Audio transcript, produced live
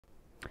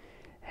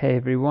Hey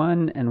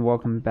everyone, and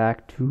welcome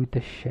back to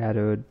the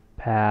Shadowed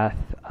Path.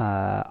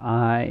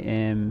 I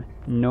am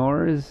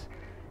Nors,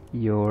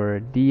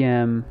 your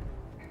DM,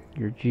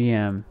 your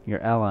GM, your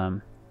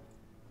LM,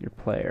 your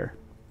player.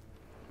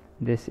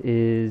 This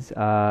is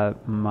the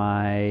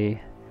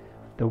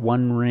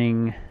One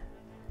Ring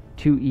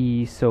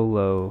 2E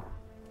solo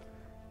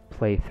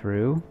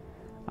playthrough.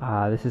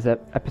 This is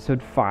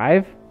episode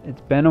 5.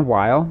 It's been a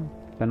while.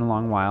 It's been a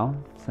long while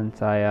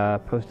since I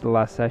posted the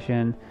last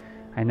session.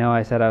 I know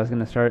I said I was going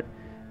to start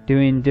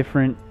doing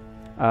different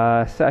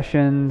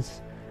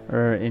sessions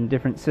or in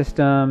different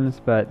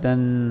systems, but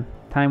then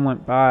time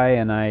went by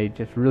and I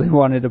just really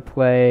wanted to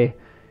play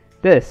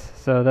this,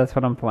 so that's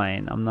what I'm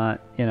playing. I'm not,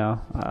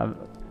 I'm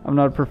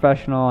not a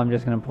professional. I'm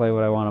just going to play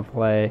what I want to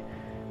play,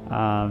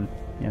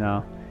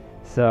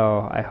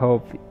 So I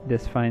hope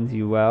this finds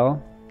you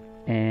well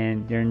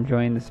and you're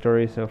enjoying the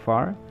story so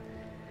far.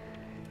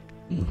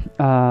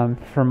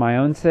 For my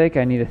own sake,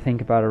 I need to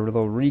think about a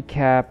little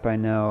recap. I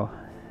know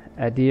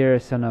Adir,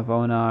 son of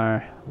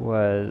Onar,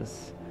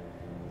 was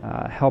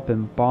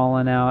helping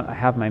Balin out. I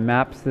have my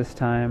maps this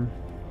time,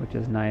 which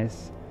is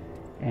nice.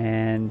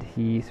 And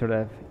he sort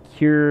of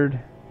cured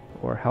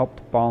or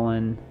helped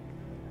Balin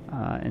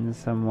in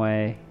some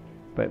way.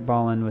 But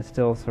Balin was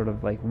still sort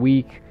of like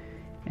weak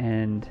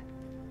and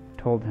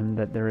told him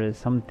that there is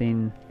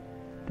something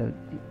that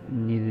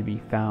needed to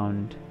be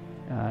found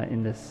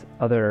in this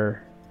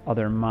other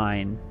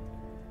mine.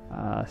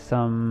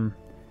 Some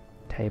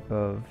type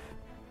of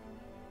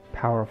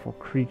powerful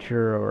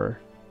creature or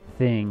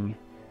thing,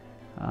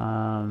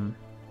 and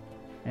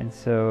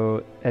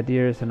so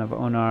Adir, son of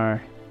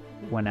Onar,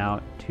 went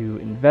out to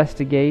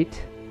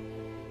investigate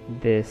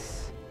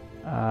this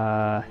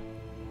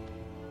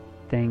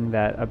thing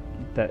that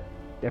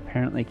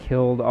apparently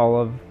killed all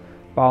of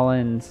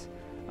Balin's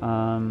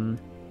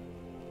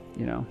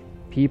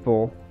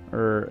people,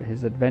 or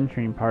his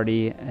adventuring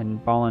party,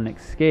 and Balin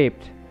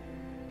escaped.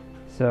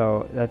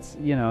 So that's,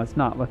 it's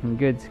not looking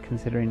good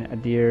considering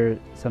Adir,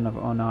 son of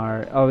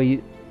Onar. Oh,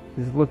 he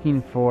is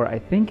looking for, I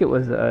think it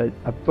was a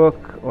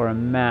book or a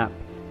map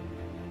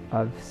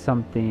of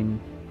something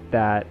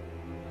that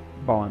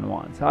Balin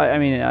wants.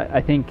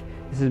 I think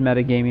this is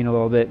metagaming a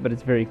little bit, but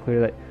it's very clear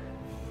that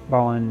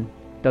Balin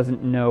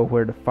doesn't know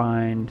where to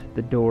find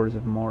the doors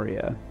of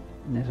Moria.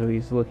 And so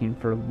he's looking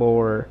for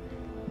lore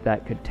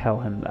that could tell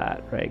him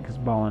that, right? Because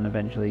Balin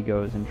eventually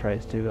goes and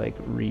tries to,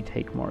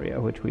 retake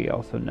Moria, which we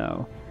also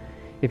know.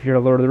 If you're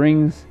a Lord of the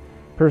Rings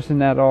person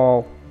at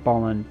all,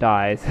 Balin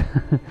dies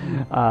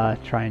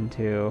trying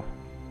to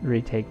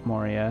retake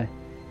Moria.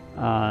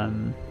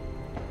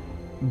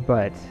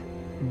 But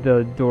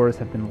the doors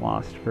have been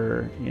lost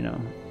for,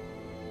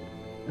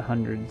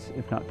 hundreds,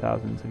 if not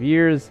thousands of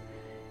years.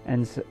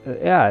 And so,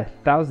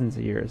 thousands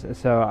of years.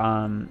 So,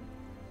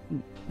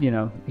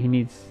 he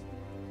needs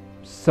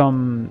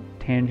some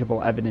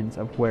tangible evidence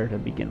of where to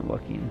begin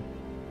looking.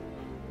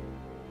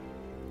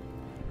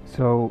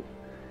 So,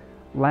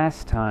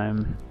 last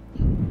time,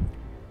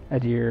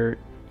 Adir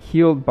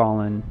healed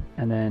Balin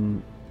and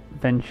then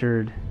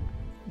ventured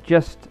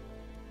just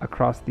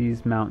across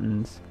these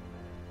mountains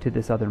to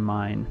this other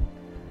mine.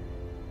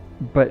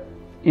 But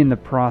in the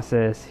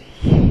process,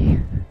 he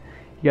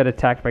got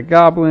attacked by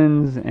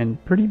goblins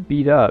and pretty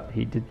beat up.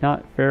 He did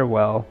not fare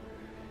well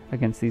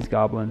against these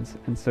goblins,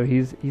 and so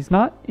he's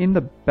not in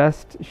the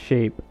best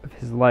shape of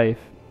his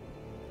life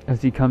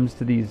as he comes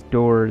to these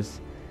doors.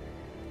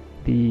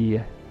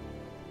 The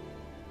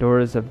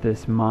doors of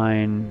this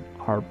mine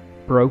are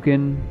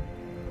broken,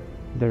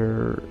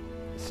 their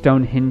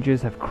stone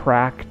hinges have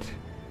cracked,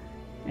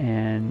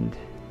 and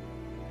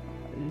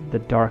the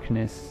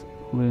darkness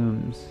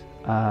looms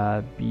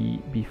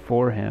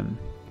before him.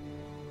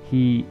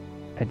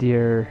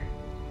 Adir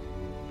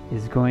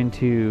is going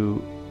to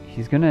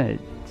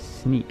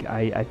sneak.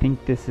 I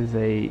think this is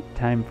a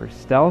time for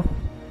stealth,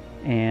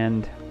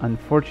 and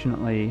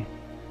unfortunately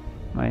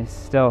my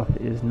stealth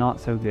is not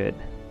so good.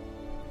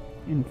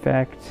 In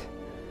fact,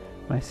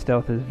 my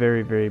stealth is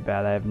very, very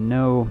bad. I have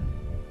no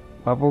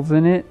levels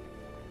in it,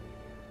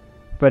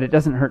 but it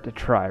doesn't hurt to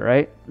try,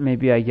 right?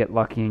 Maybe I get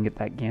lucky and get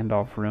that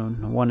Gandalf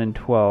rune, 1 in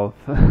 12.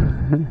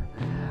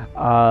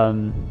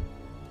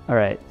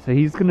 Alright, so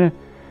he's gonna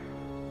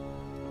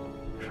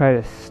try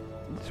to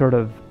sort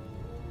of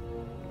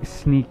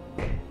sneak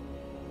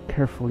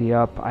carefully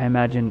up. I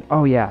imagine,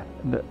 I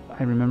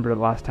remember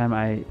last time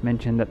I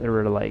mentioned that there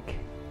were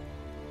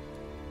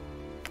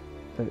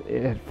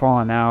it had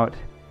fallen out,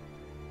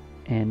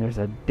 and there's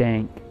a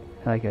dank,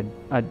 a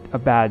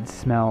bad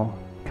smell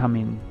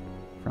coming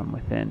from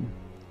within.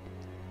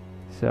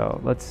 So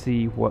let's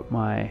see what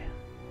my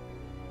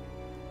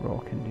roll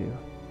can do.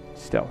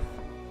 Stealth.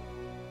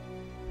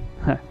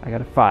 I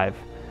got a 5.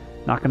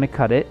 Not going to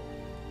cut it,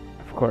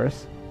 of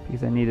course,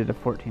 because I needed a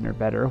 14 or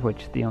better,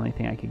 which the only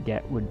thing I could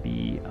get would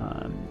be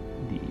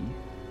the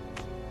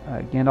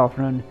Gandalf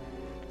rune.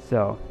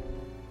 So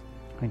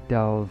I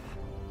delve.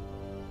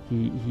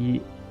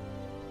 He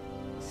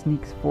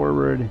sneaks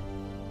forward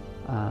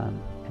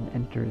and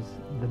enters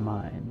the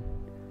mine.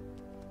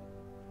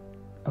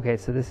 Okay,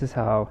 so this is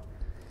how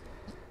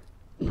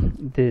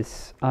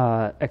this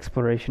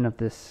exploration of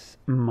this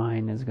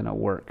mine is gonna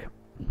work.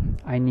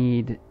 I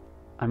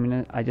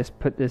just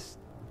put this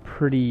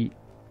pretty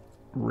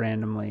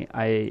randomly.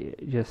 I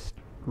just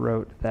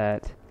wrote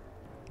that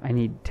I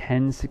need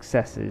 10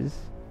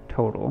 successes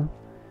total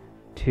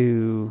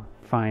to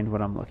find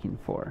what I'm looking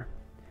for.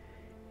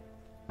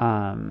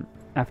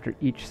 After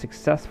each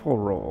successful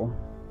roll,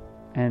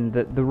 and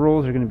the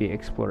rolls are going to be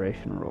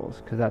exploration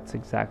rolls, because that's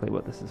exactly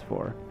what this is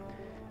for.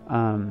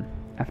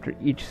 After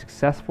each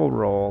successful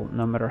roll,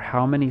 no matter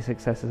how many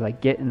successes I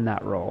get in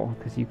that roll,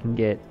 because you can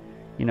get,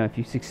 if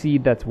you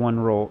succeed, that's one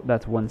roll,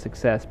 that's one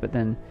success, but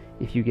then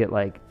if you get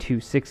like 2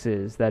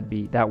 6s,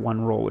 that one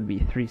roll would be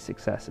 3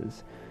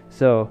 successes.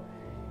 So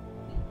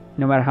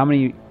no matter how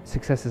many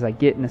successes I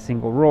get in a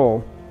single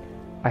roll,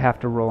 I have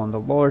to roll on the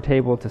lower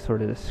table to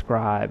sort of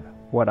describe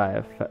what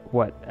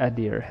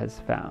Adir has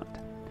found.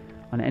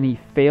 On any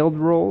failed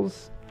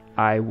rolls,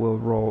 I will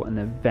roll an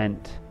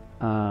event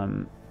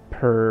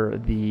per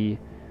the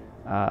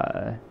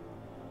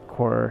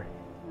core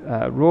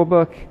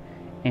rulebook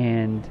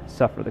and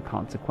suffer the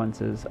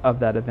consequences of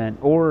that event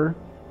or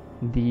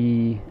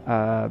the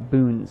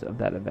boons of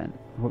that event,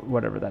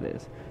 whatever that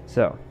is.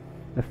 So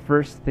the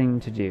first thing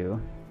to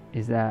do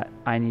is that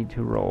I need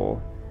to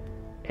roll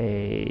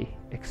a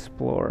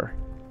explore.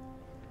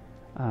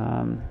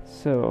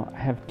 So I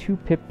have 2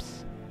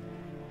 pips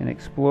in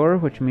explore,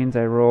 which means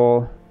I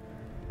roll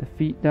the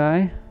feat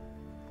die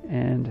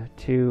and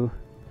 2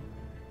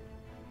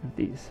 of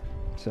these.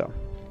 So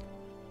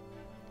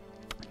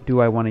do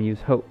I want to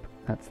use hope?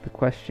 That's the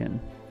question.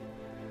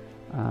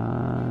 If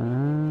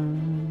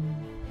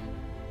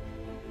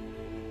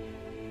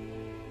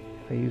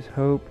I use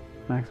hope,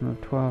 maximum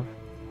of 12.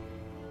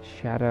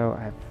 Shadow,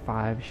 I have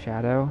 5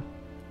 shadow.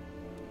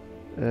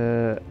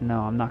 No,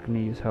 I'm not going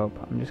to use hope.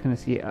 I'm just going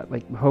to see,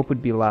 hope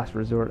would be last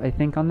resort, I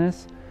think, on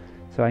this.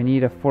 So I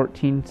need a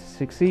 14 to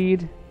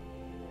succeed.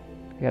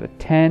 I got a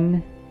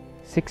 10,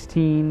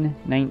 16,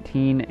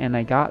 19, and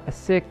I got a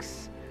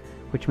 6,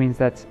 which means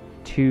that's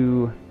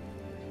 2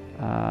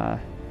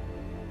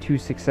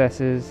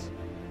 successes.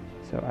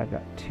 So I've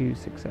got 2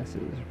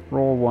 successes.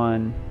 Roll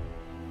 1,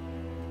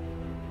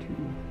 2.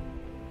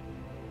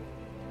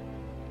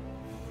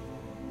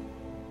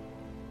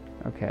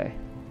 Okay.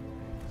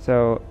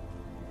 So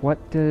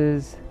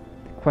the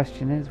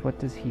question is, what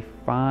does he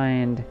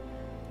find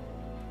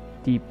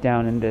deep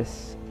down in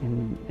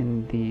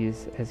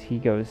these as he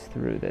goes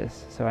through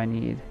this? So I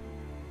need,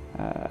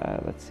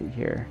 let's see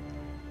here.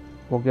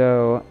 We'll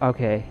go,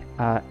 okay,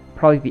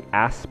 probably the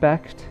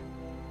aspect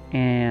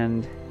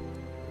and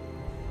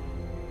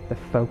the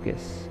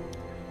focus.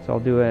 So I'll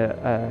do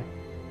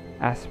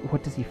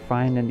what does he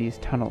find in these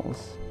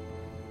tunnels?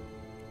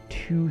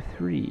 2,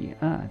 3.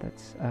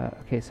 That's,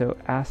 okay, so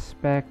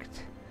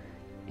aspect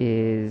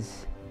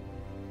is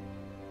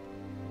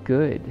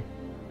good.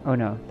 Oh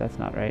no, that's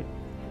not right.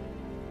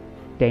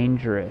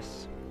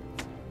 Dangerous.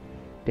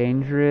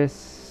 Dangerous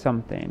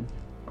something.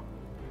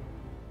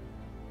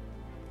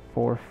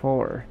 4,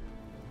 4.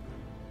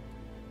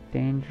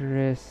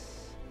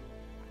 Dangerous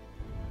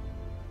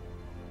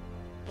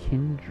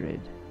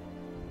kindred.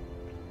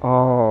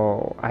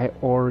 Oh, I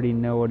already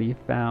know what he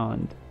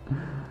found.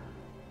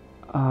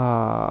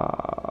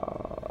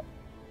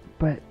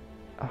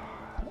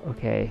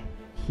 Okay.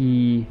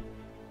 He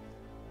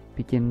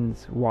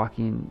begins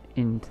walking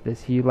into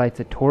this. He lights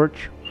a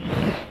torch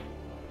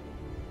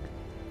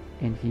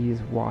and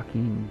he's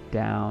walking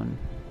down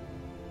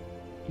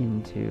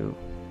into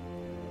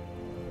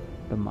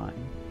the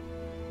mine.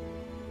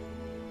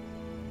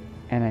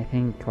 And I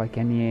think, like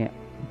any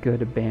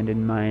good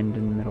abandoned mine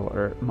in Middle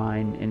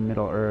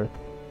Earth,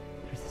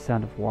 there's the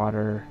sound of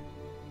water.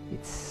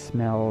 It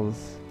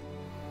smells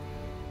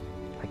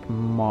like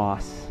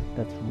moss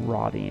that's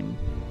rotting,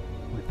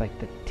 with like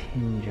the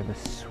tinge of a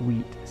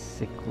sweet,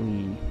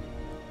 sickly,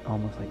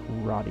 almost like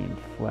rotting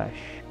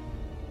flesh.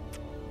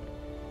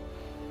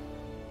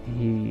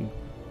 He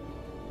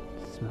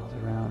smells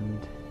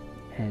around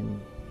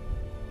and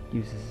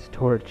uses his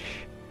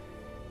torch,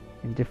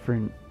 and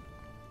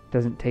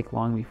doesn't take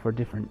long before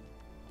different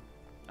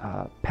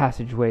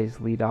passageways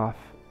lead off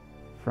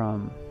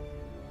from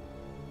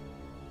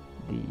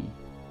the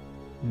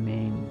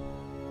main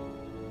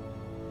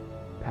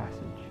passage.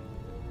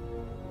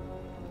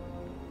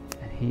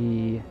 And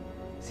he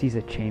sees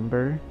a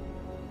chamber,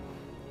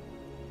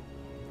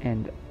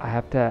 and I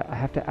have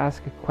to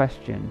ask a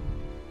question.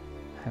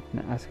 I have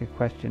to ask a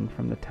question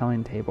from the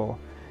telling table,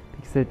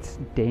 because it's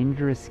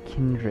dangerous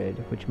kindred,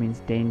 which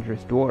means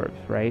dangerous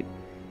dwarves, right?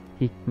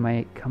 He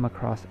might come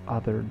across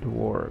other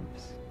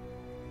dwarves,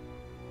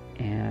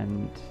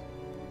 and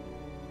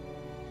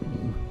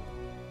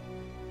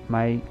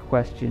my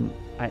question,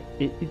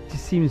 it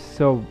just seems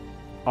so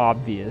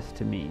obvious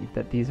to me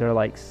that these are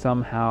like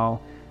somehow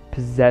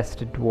possessed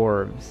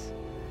dwarves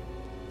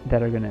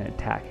that are gonna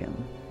attack him.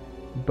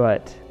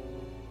 But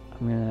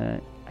I'm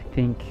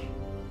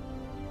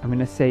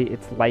gonna say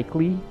it's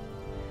likely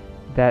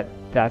that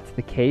that's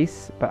the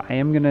case, but I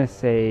am gonna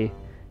say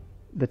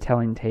the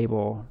telling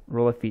table,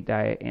 roll a feat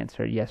die,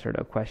 answer yes or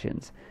no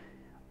questions.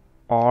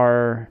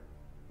 are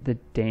the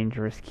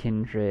dangerous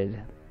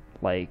kindred,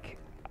 like,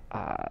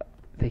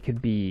 they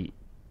could be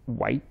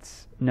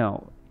whites?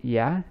 No,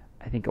 yeah,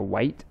 I think a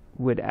white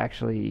would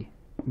actually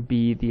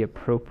be the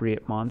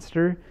appropriate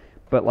monster,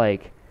 but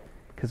like,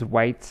 because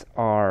whites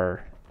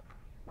are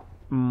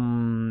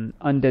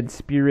undead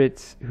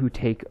spirits who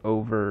take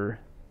over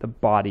the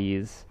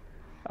bodies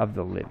of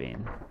the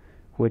living,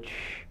 or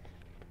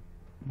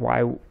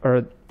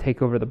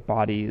take over the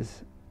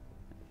bodies,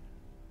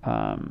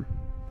 a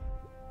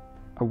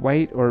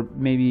white or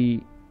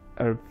maybe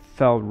a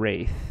fell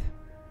wraith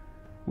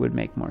would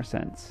make more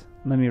sense.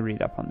 Let me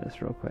read up on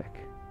this real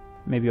quick.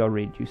 Maybe I'll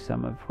read you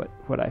some of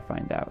what I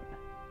find out.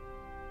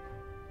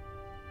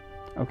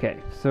 Okay,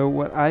 so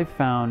what I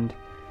found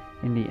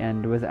in the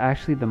end was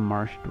actually the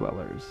marsh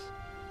dwellers.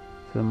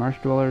 So the marsh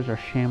dwellers are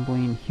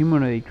shambling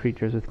humanoid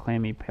creatures with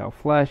clammy pale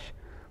flesh,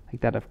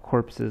 like that of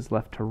corpses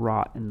left to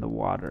rot in the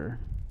water.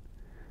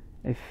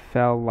 A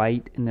fell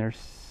light in their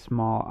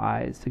small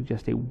eyes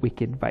suggests a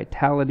wicked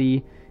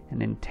vitality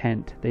and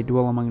intent. They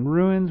dwell among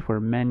ruins where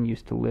men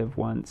used to live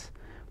once.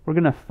 We're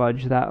going to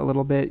fudge that a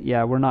little bit.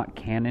 Yeah, we're not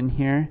canon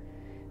here.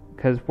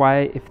 Because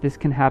why, if this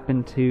can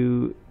happen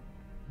to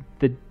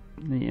the,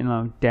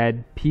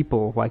 dead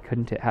people, why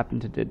couldn't it happen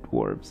to dead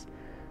dwarves?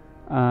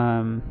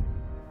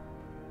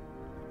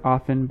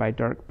 Often by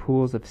dark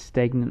pools of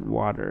stagnant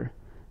water.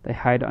 They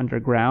hide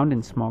underground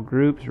in small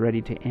groups,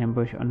 ready to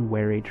ambush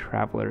unwary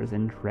travelers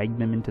and drag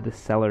them into the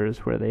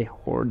cellars where they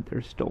hoard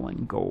their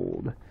stolen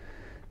gold.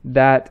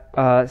 That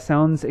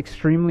sounds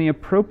extremely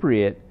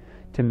appropriate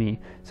to me.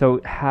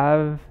 So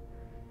have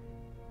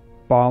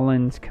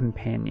Balin's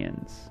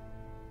companions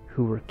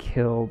who were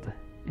killed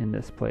in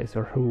this place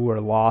or who were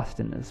lost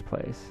in this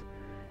place,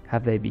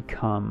 have they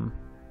become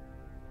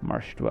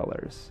marsh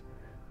dwellers?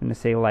 I'm going to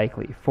say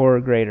likely. 4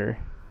 or greater.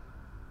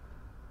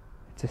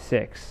 It's a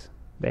 6.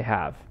 They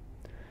have.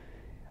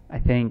 I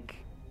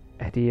think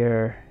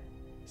Adir,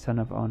 son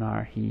of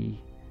Onar,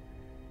 he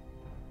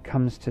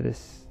comes to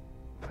this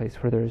place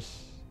where the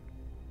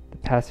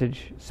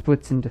passage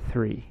splits into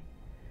 3,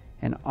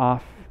 and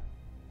off,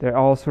 they're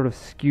all sort of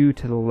skew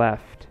to the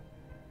left.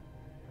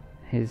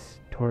 His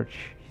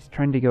torch, he's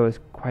trying to go as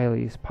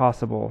quietly as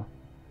possible,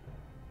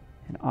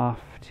 and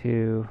off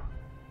to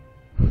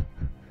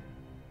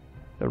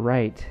the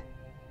right,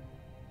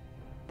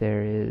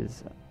 there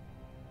is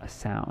a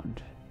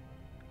sound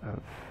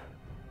of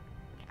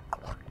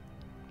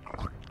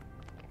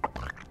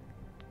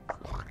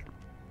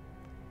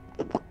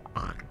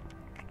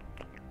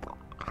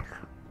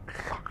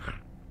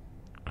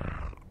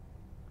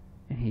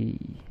and he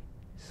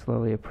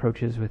slowly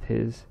approaches with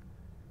his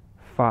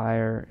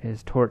fire,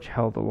 his torch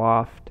held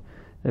aloft,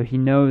 though he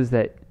knows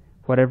that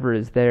whatever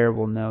is there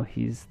will know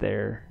he's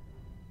there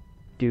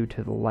due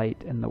to the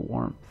light and the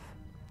warmth.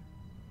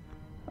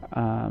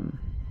 I'm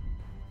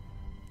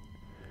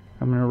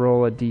going to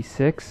roll a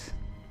d6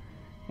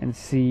 and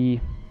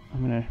see.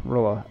 I'm going to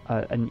roll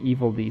an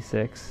evil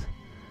d6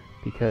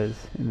 because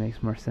it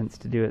makes more sense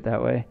to do it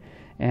that way,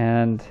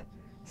 and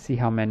see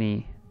how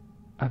many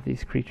of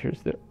these creatures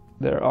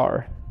there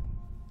are.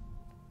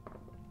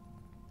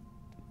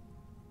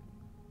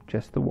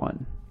 Just the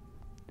one.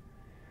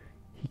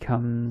 He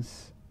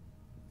comes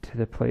to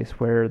the place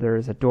where there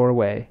is a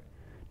doorway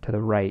to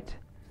the right,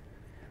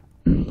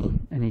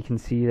 and he can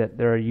see that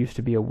there used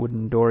to be a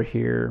wooden door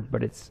here,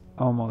 but it's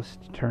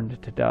almost turned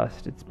to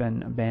dust. It's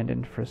been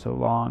abandoned for so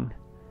long.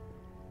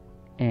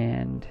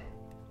 And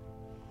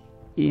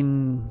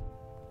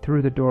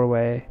through the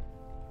doorway,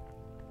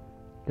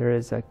 there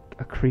is a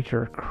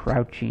creature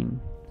crouching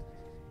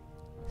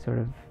sort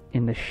of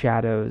in the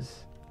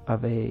shadows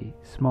of a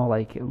small,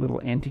 like, a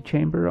little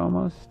antechamber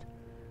almost.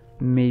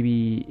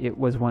 Maybe it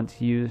was once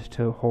used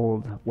to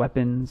hold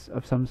weapons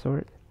of some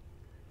sort.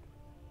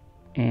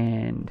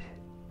 And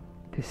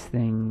this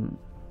thing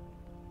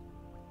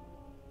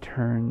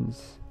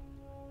turns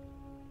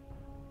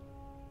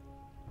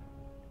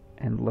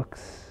and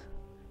looks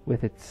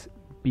with its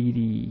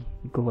beady,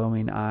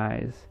 glowing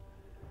eyes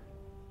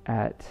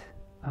at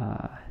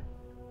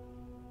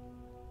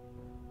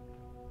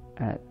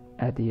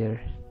Adir.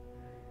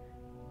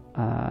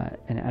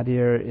 And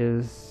Adir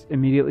is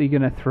immediately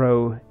going to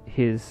throw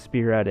his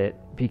spear at it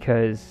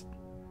because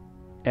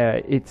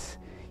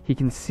he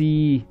can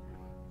see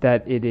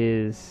that it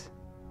is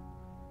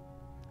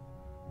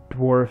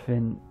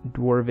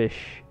dwarvish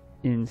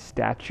in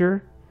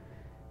stature,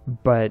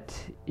 but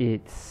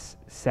its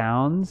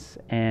sounds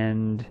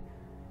and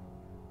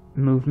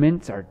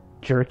movements are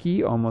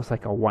jerky, almost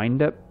like a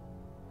wind-up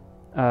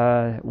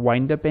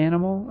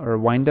animal or a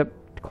wind-up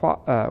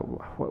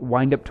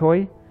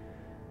toy.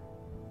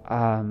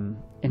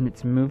 In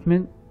its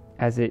movement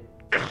as it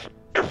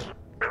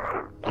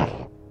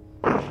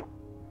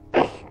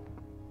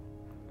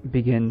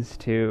begins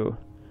to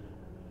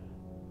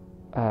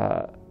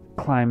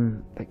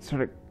climb, like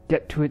sort of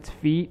get to its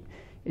feet.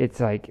 Its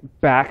like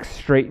back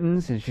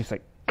straightens and it's just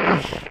like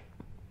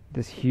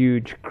this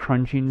huge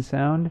crunching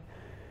sound.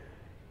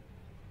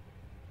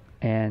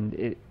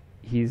 And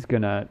he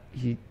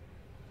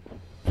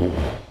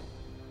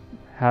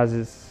has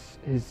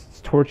his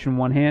torch in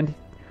one hand,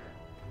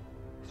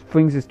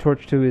 flings his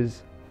torch to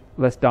his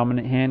less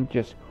dominant hand,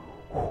 just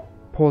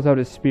pulls out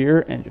his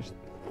spear and just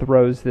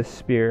throws this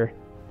spear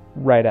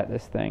right at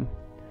this thing.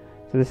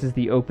 So this is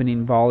the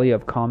opening volley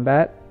of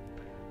combat.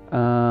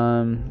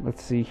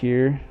 Let's see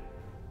here.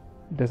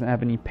 It doesn't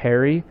have any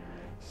parry,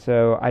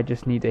 so I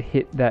just need to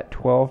hit that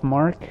 12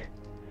 mark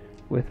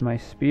with my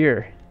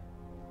spear.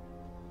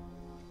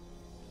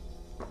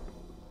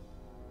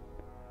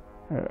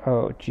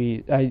 Oh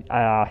geez,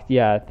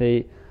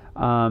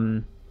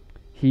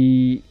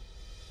 he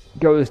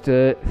goes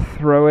to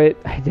throw it.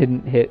 I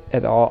didn't hit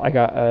at all. I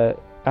got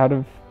out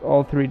of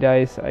all 3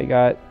 dice, I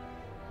got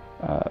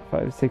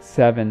 5, 6,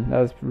 7. That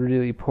was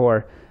really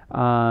poor.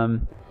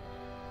 And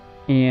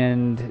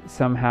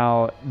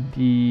somehow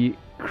the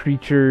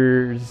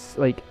creature's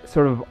like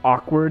sort of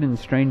awkward and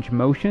strange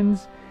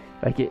motions,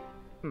 like it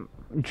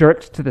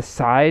jerks to the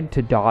side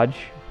to dodge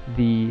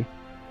the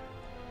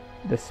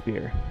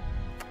spear.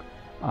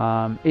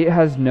 It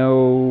has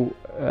no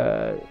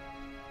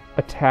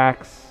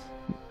attacks,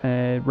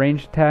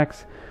 ranged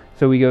attacks,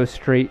 so we go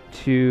straight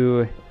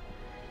to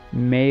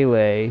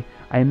melee.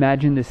 I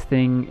imagine this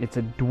thing, it's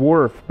a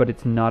dwarf, but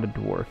it's not a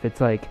dwarf. It's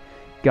like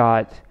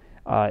got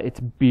its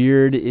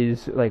beard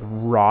is like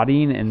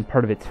rotting and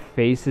part of its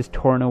face is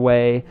torn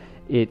away.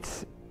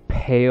 It's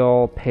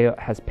pale,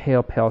 has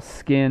pale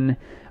skin.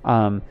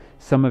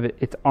 Some of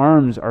its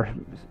arms are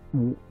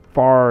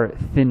far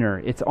thinner.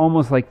 It's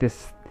almost like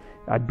this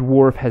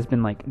dwarf has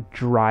been like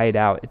dried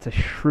out. It's a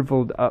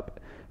shriveled up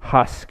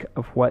husk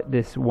of what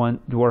this one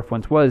dwarf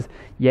once was,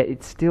 yet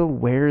it still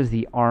wears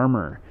the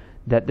armor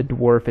that the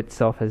dwarf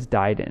itself has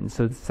died in.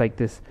 So it's like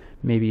this,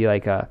 maybe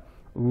like a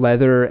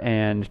leather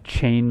and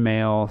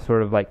chainmail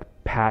sort of like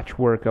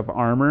patchwork of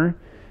armor.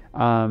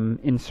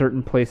 In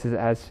certain places it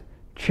has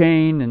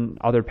chain, and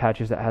other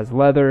patches it has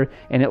leather,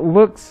 and it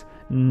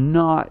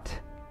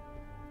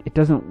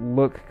doesn't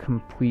look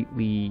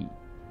completely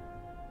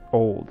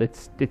old.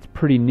 It's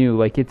pretty new.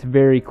 Like, it's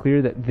very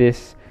clear that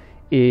this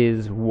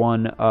is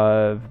one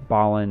of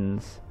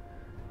Balin's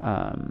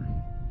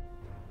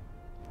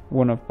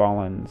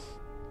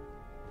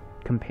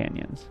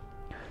companions.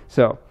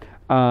 So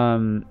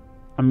I'm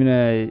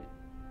gonna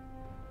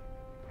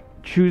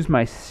choose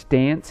my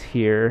stance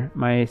here.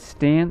 I'm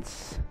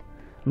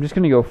just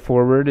gonna go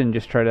forward and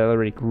just try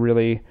to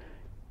really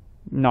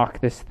knock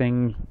this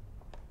thing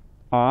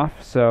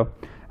off. So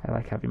I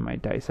like having my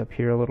dice up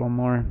here a little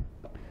more.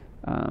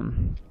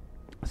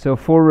 So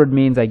forward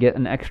means I get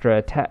an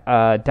extra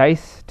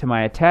dice to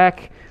my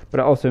attack,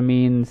 but it also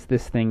means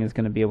this thing is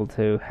going to be able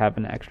to have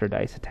an extra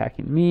dice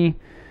attacking me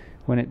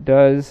when it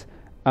does.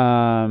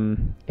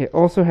 It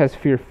also has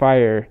Fear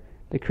Fire.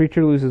 The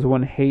creature loses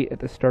 1 hate at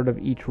the start of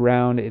each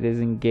round it is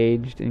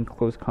engaged in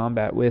close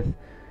combat with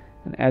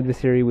an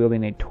adversary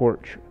wielding a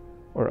torch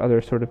or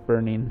other sort of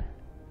burning.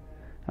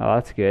 Oh,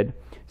 that's good.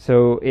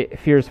 So it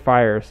fears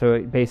fire, so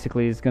it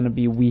basically is going to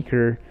be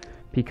weaker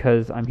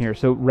because I'm here.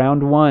 So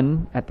round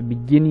 1, at the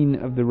beginning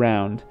of the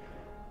round,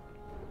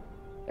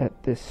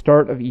 at the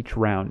start of each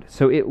round,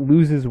 so it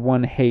loses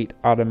 1 hate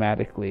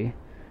automatically,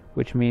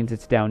 which means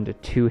it's down to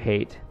 2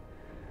 hate.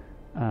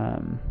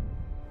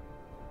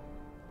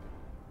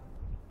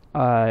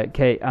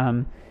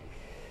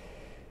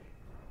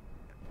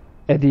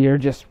 Adir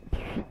just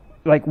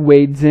like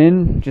wades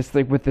in, just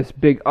like with this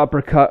big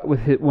uppercut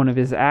with one of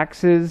his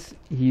axes.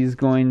 He's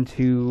going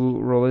to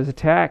roll his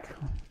attack,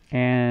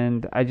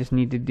 and I just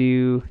need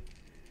to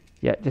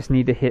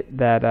hit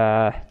that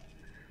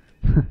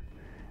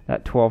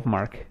that 12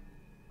 mark.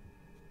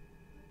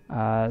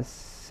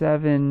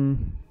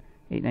 7,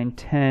 8, 9,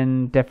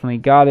 10, definitely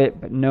got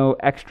it, but no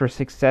extra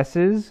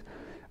successes.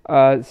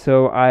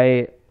 So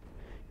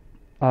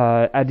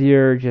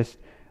Adir just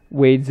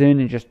wades in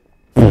and just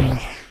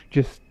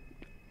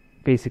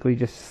basically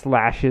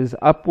slashes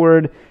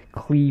upward,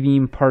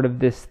 cleaving part of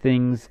this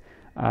thing's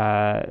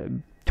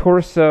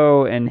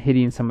torso and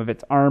hitting some of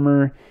its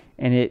armor,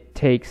 and it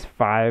takes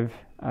 5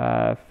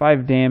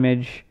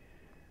 damage.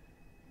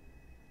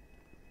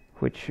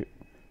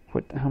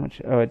 How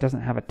much? Oh, it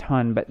doesn't have a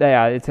ton, but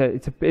yeah, it's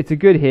a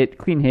good hit,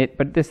 clean hit.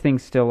 But this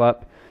thing's still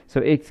up, so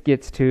it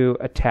gets to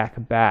attack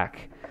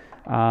back.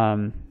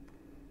 So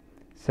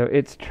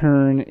its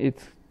turn,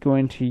 it's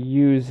going to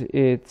use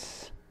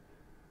its.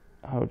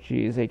 Oh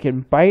geez, it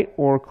can bite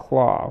or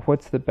claw.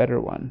 What's the better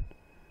one?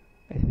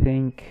 I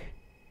think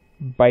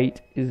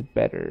bite is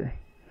better.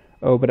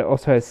 Oh, but it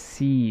also has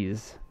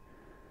seize.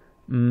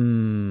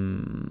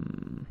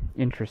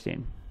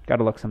 Interesting. Got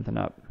to look something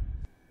up.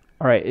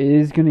 All right, it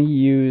is going to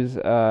use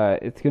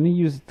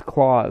its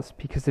claws,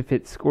 because if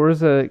it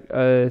scores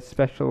a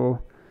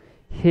special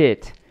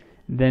hit,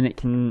 then it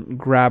can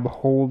grab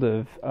hold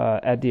of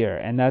Adir,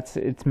 and that's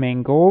its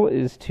main goal,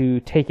 is to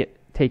take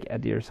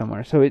Adir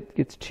somewhere. So it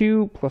gets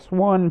 2 +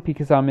 1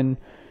 because I'm in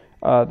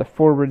the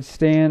forward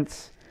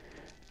stance,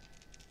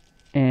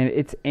 and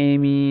it's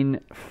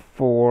aiming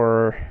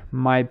for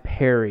my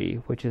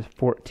parry, which is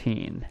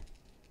 14.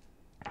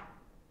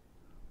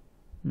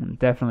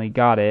 Definitely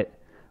got it.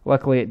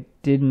 Luckily,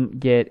 it didn't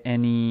get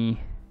any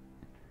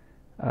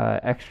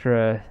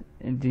extra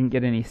and didn't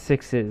get any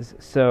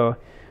 6s. So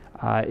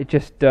it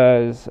just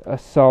does a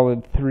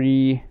solid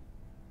 3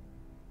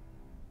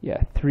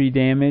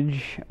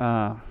 damage.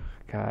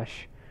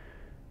 Gosh.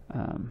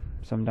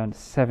 So I'm down to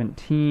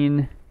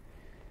 17.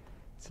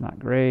 It's not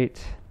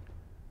great.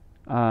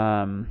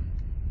 Do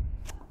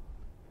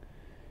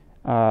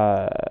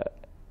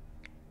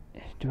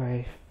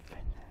I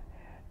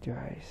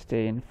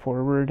stay in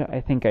forward? I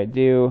think I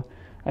do.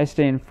 I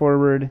stay in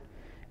forward,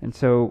 and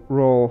so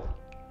roll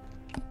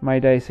my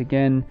dice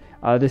again.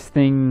 This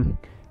thing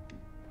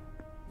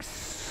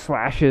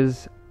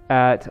slashes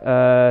at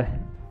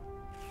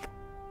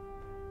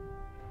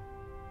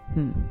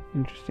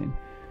interesting.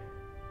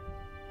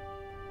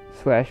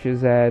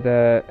 Slashes at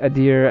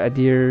Adir.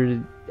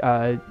 Adir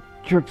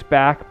jerks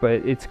back,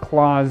 but its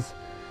claws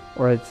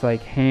or its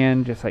like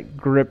hand just like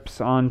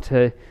grips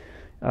onto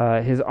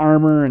his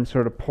armor and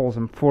sort of pulls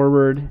him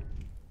forward.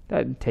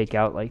 That'd take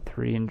out like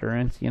 3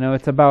 endurance. You know,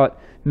 it's about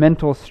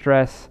mental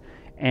stress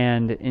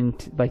and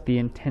like the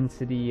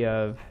intensity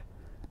of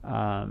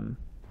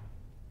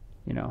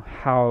you know,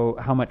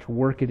 how much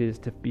work it is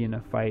to be in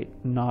a fight,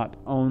 not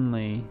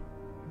only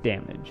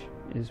damage.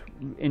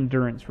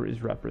 Endurance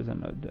is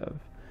representative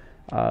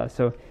of.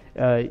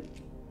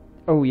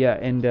 Oh yeah,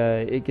 and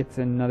it gets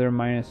another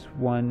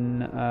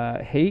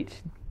 -1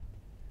 hate.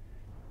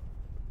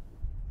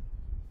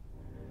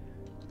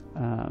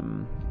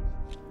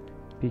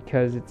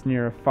 Because it's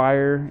near a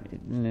fire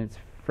and it's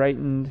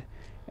frightened,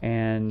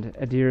 and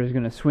Adir is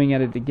going to swing at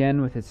it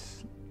again with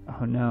its...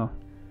 Oh no.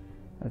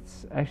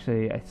 That's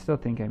actually... I still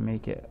think I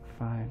make it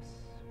 5,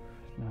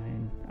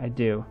 9... I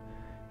do.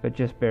 But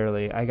just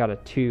barely. I got a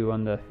 2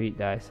 on the feat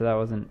die, so that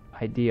wasn't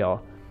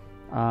ideal.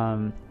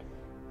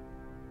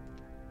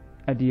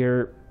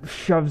 Adir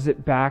shoves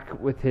it back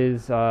with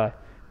his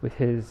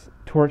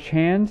torch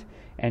hand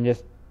and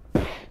just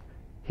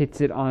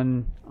hits it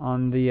on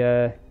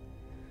the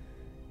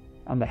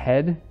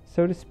head,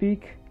 so to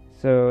speak.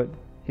 So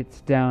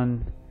it's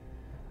down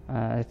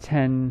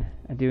 10.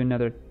 I do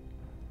another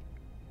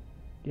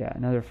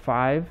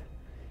 5,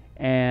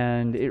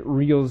 and it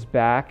reels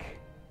back.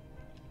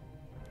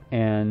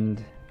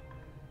 And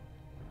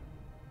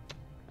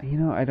you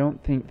know, I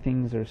don't think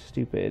things are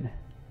stupid,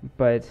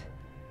 but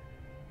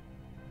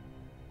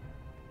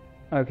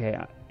okay,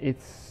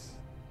 it's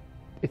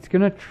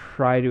gonna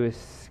try to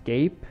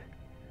escape.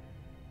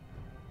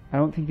 I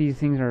don't think these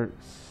things are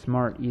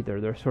smart either.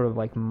 They're sort of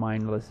like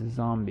mindless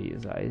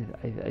zombies,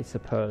 I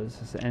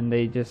suppose, and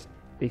they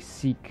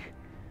seek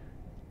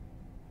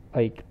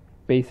like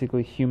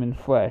basically human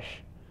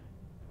flesh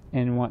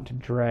and want to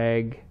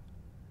drag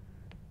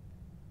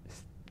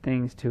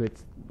things to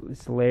its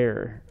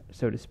lair,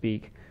 so to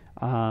speak.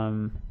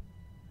 So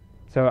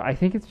I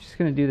think it's just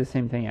going to do the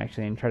same thing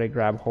actually and try to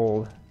grab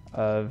hold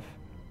of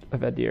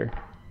Adir.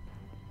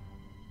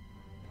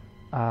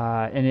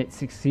 And it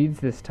succeeds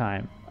this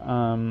time.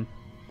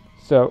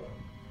 So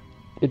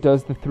it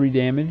does the 3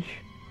 damage.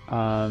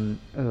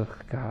 Oh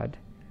god.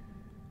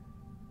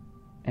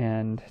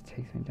 And it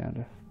takes me down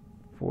to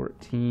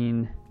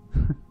 14.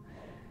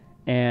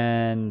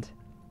 And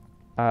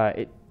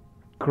it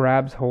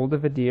grabs hold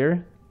of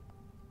Adir,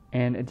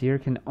 and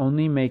Adir can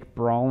only make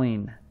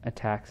brawling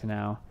attacks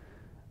now.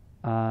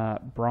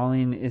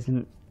 Brawling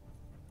isn't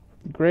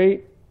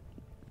great.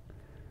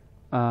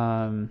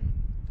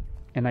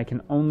 And I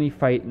can only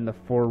fight in the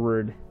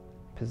forward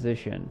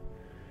position,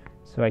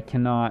 so I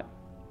cannot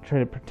try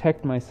to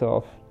protect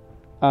myself.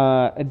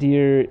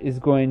 Adir is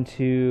going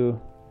to...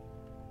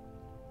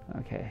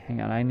 Okay,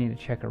 hang on, I need to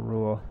check a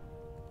rule.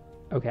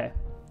 Okay,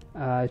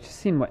 just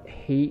seeing what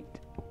hate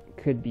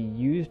could be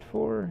used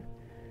for.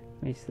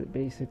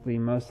 Basically,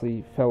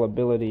 mostly fell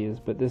abilities,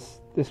 but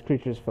this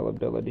creature's fell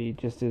ability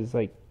just is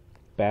like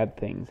bad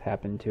things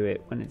happen to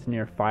it when it's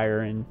near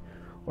fire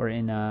or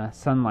in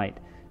sunlight.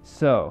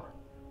 So,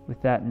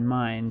 with that in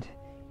mind,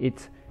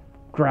 it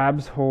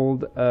grabs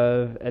hold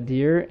of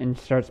Adir and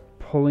starts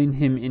pulling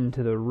him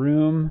into the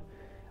room.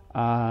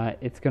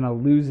 It's going to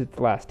lose its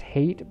last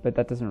hate, but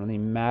that doesn't really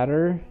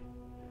matter.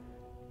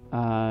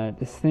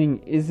 This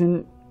thing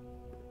isn't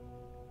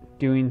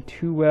doing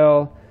too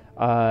well.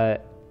 I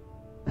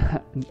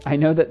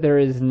know that there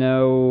is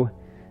no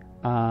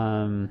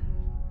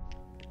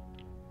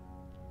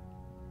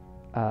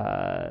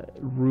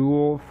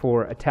rule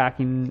for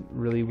attacking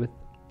really with,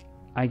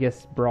 I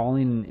guess,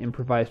 brawling and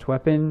improvised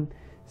weapon.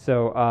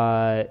 So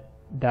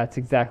that's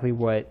exactly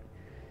what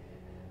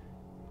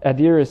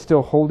Adir is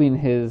still holding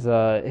his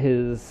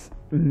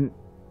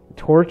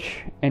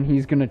torch, and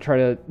he's going to try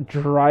to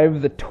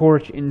drive the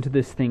torch into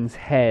this thing's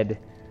head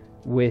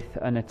with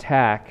an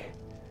attack.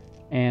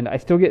 And I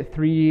still get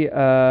 3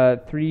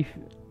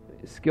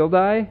 skill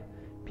die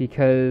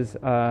because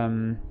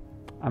I'm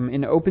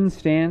in open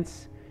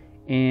stance,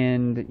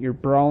 and your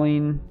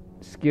brawling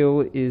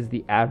skill is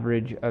the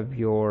average of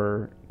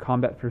your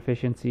combat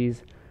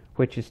proficiencies,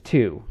 which is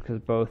 2, because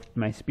both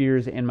my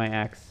spears and my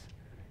axe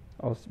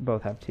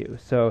both have 2.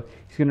 So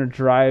he's going to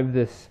drive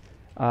this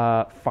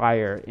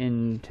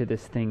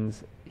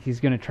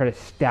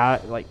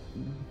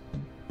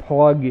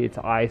plug its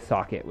eye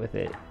socket with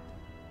it.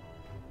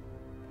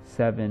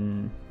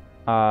 7,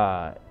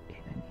 8,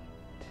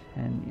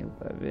 10,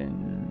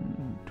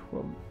 11,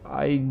 12.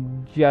 I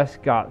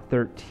just got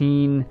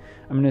 13.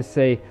 I'm going to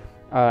say,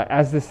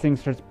 as this thing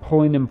starts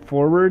pulling him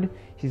forward,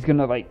 he's going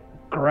to like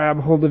grab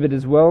hold of it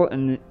as well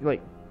and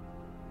like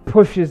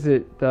pushes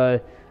it.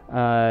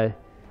 He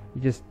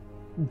just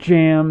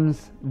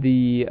jams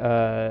the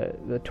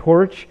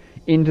torch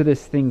into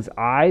this thing's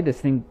eye.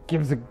 This thing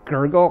gives a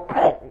gurgle.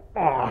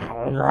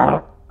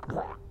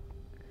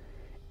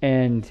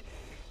 And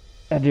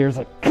Adir's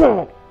like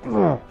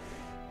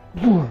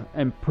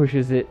and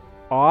pushes it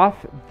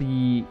off.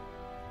 The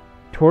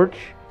torch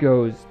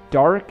goes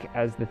dark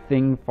as the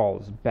thing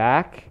falls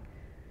back,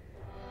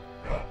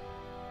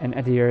 and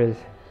Adir is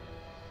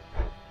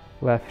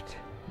left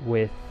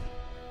with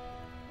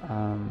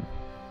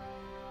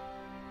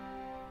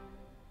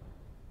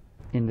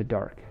in the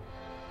dark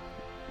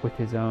with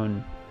his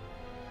own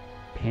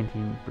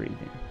panting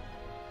breathing.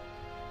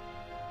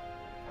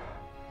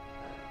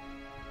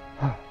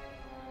 Oh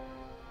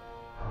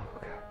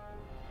God.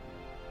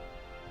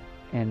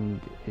 And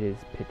it is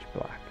pitch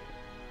black.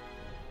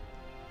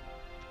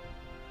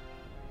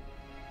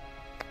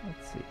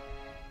 Let's see.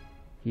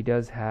 He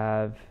does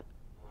have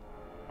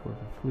dwarf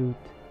flute,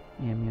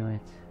 amulet.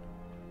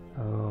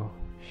 Oh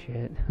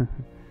shit.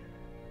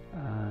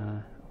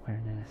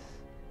 Awareness.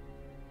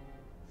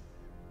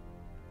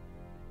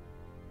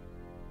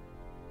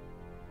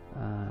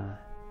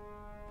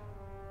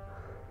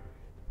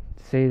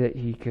 Say that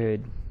he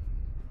could.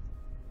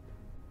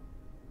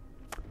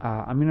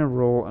 I'm gonna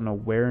roll an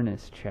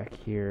awareness check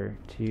here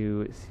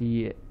to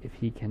see if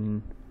he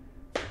can.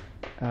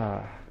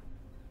 I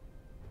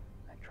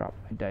dropped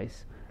my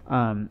dice.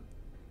 I'm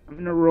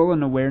gonna roll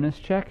an awareness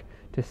check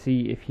to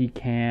see if he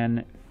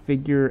can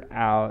figure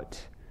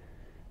out,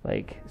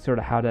 like, sort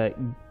of how to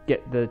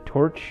get the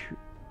torch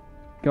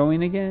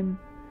going again.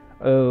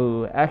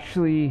 Oh,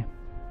 actually,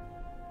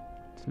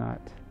 it's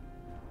not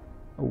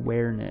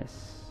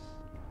awareness.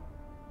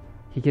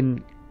 He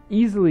can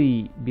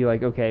easily be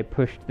like, okay, I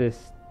pushed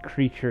this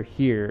creature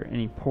here,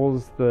 and he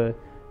pulls the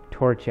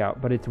torch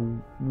out, but it's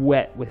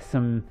wet with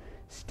some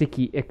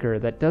sticky ichor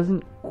that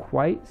doesn't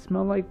quite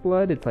smell like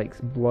blood. It's like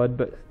blood,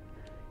 but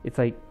it's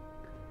like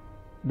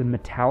the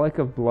metallic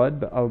of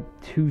blood, but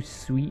too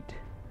sweet,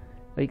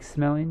 like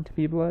smelling to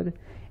be blood.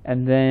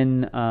 And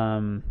then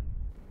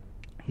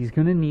he's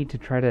gonna need to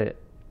try to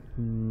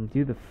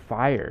do the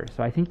fire.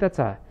 So I think that's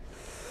a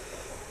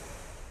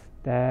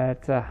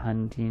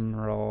hunting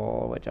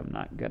roll, which I'm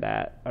not good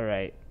at. All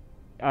right,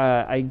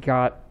 I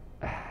got.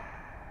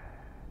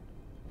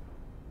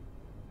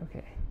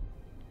 Okay,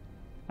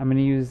 I'm gonna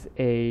use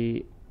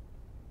a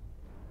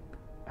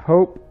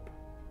hope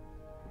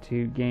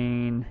to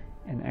gain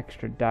an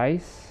extra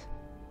dice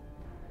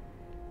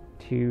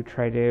to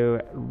try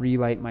to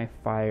relight my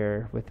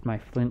fire with my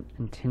flint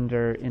and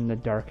tinder in the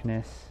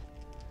darkness.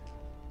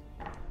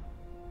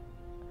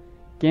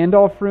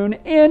 Gandalf rune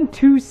and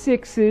 2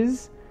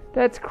 6s.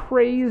 That's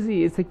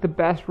crazy. It's like the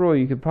best roll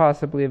you could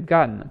possibly have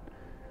gotten.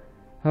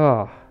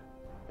 Oh,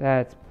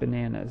 that's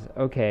bananas.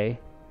 Okay,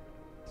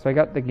 so I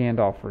got the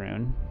Gandalf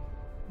rune.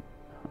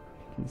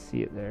 You can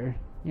see it there.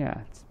 Yeah,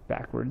 it's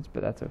backwards,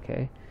 but that's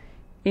okay.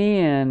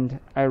 And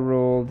I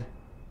rolled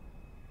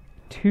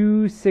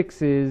 2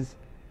 6s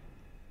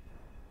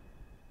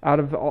out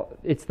of all.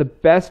 It's the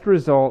best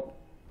result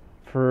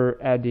for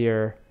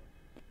Adir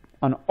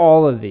on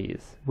all of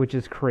these, which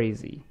is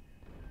crazy.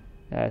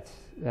 That's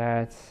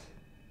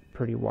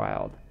pretty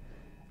wild.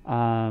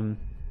 All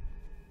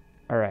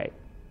right,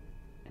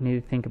 I need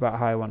to think about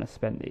how I want to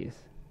spend these.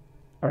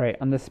 All right,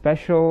 on the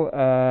special,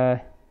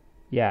 on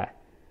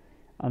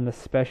the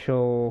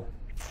special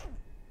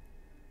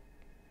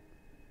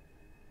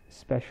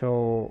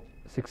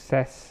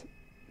success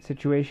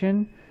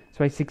situation.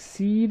 So I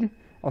succeed,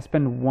 I'll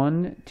spend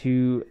 1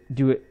 to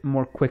do it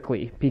more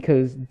quickly,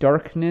 because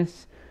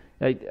darkness,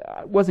 like,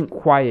 wasn't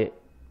quiet,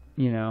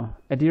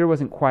 Adir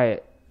wasn't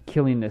quiet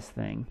killing this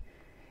thing,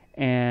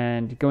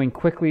 and going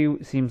quickly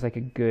seems like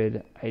a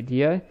good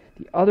idea.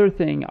 The other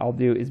thing I'll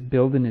do is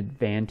build an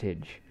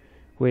advantage,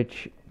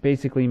 which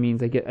basically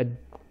means I get an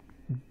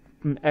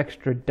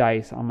extra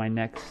dice on my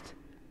next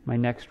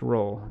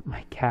roll.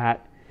 My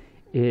cat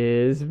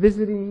is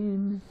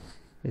visiting.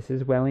 This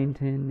is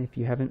Wellington, if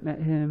you haven't met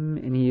him,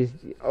 and he is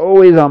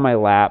always on my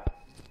lap.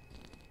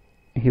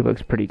 He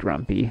looks pretty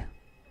grumpy.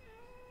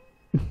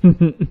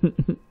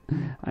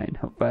 I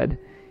know, bud.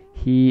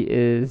 He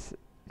is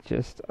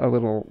just a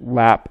little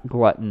lap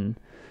glutton.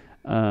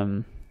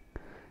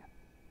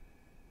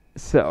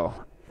 So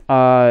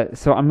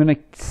I'm gonna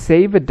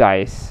save a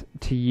dice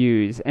to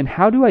use. And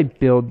how do I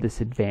build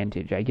this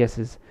advantage, I guess,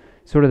 is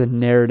sort of the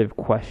narrative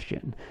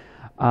question.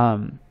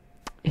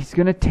 He's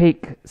gonna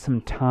take some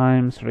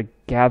time sort of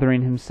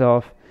gathering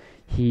himself.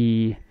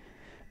 He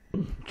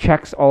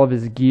checks all of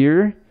his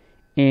gear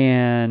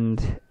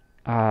and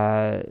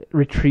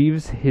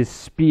retrieves his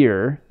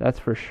spear, that's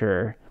for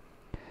sure.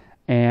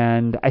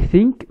 And I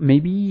think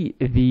maybe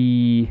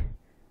the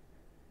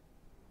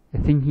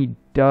thing he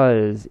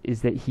does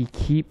is that he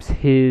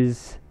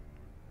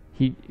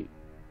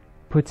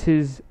puts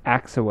his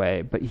axe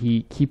away, but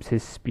he keeps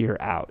his spear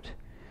out.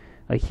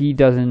 Like he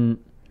doesn't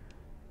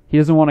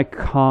want to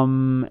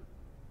come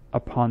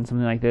upon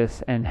something like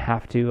this and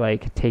have to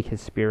like take his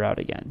spear out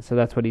again. So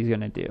that's what he's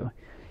going to do.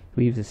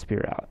 He leaves his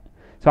spear out.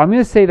 So I'm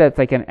going to say that's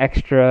like an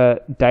extra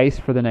dice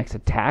for the next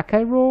attack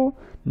I roll,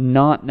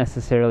 not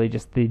necessarily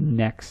just the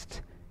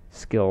next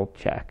skill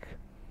check.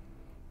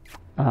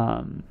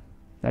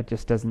 That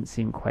just doesn't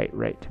seem quite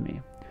right to me.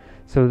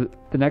 So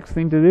the next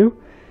thing to do,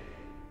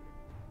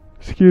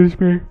 excuse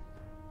me,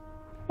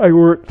 I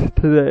worked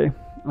today.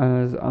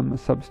 I'm a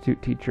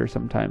substitute teacher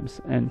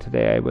sometimes, and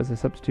today I was a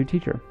substitute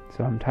teacher,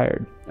 so I'm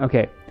tired.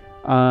 Okay,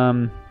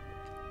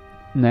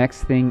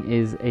 next thing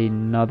is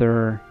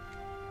another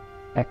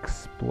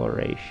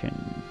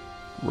exploration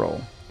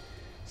roll.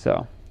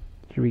 So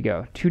here we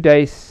go. 2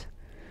 dice.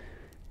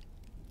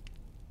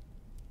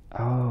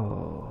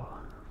 Oh,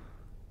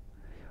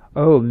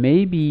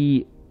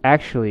 maybe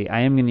actually I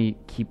am going to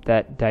keep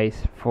that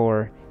dice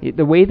for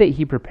the way that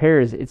he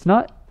prepares. It's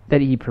not that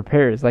he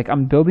prepares like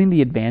I'm building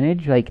the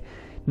advantage. Like,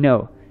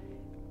 no,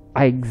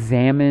 I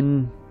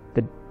examine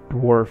the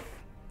dwarf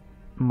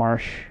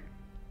marsh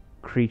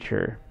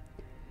creature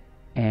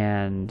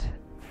and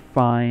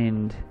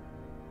find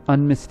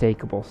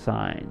unmistakable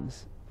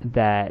signs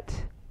that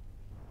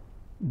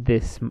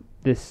this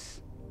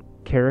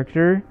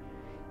character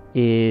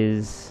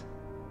is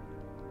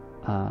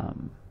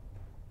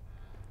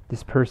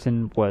this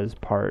person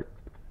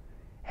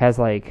has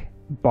like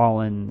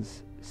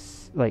Balin's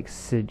like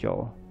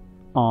sigil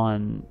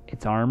on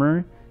its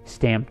armor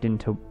stamped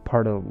into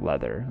part of the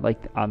leather. Like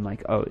I'm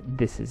like, oh,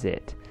 this is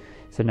it.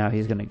 So now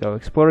he's gonna go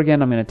explore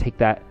again. I'm gonna take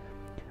that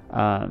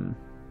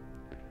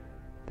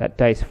that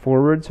dice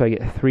forward, so I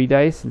get 3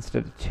 dice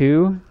instead of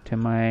 2 to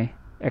my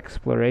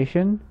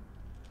exploration.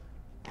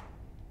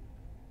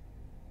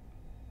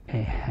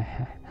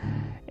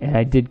 And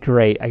I did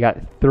great. I got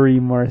 3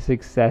 more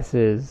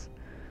successes.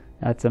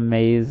 That's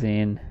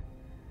amazing.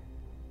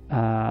 So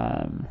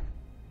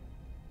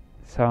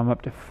I'm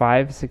up to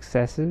 5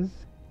 successes.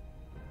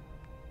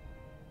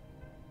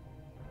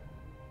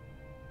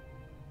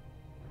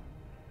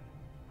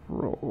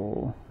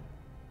 Roll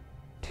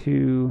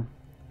 2,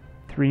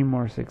 3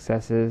 more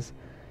successes.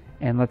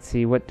 And let's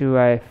see, what do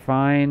I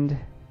find?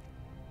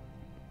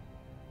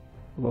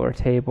 Lore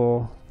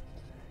table.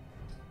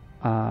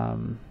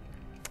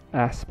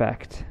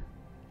 Aspect.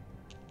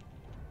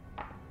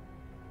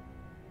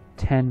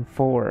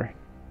 10-4.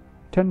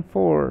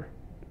 10-4.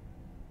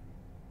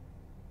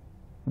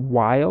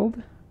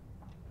 Wild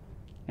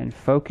and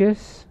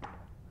focus.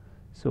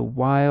 So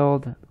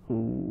wild.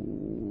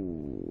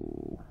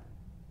 Ooh.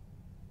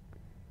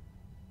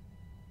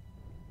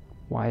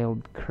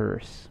 Wild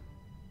curse.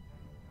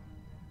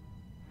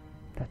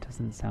 That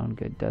doesn't sound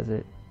good, does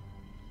it?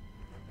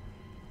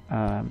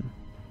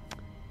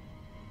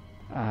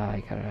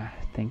 I gotta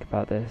think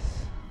about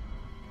this.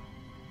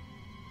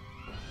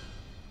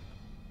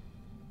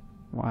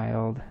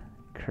 Wild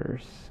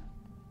curse.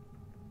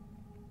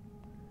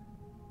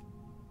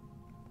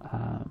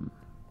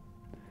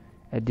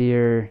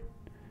 Adir,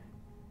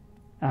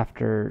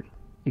 after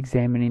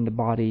examining the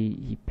body,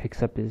 he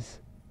picks up his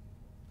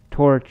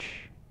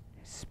torch,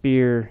 his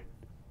spear,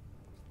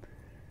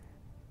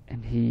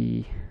 and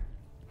he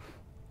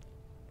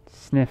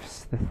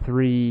sniffs the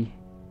 3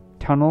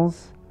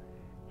 tunnels.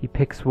 He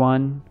picks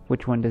one.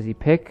 Which one does he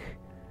pick?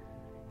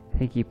 I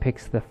think he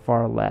picks the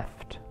far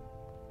left.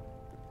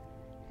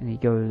 And he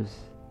goes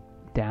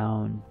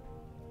down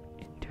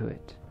into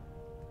it.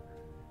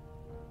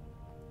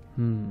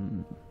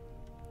 I'm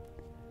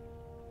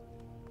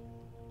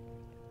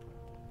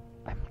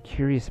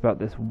curious about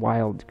this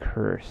wild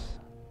curse.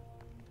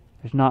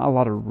 There's not a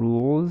lot of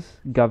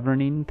rules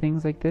governing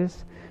things like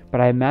this,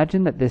 but I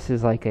imagine that this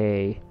is like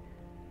a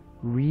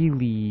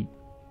really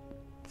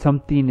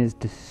something is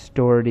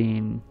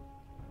distorting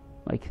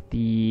like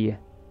the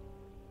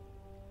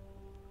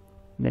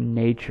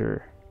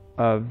nature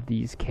of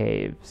these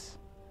caves,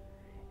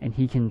 and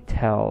he can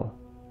tell.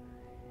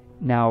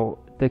 Now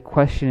the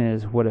question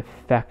is what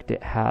effect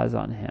it has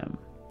on him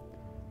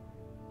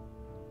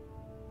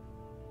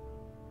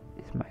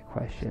is my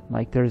question.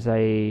 Like there's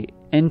a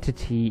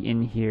entity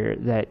in here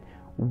that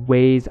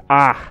weighs.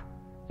 I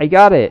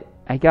got it.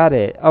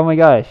 Oh my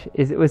gosh,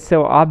 it was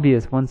so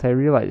obvious once I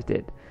realized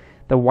it.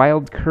 The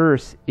wild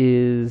curse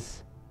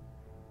is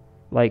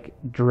like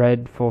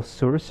dreadful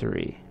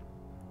sorcery.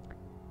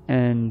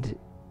 And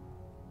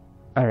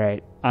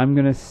alright, I'm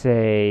gonna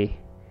say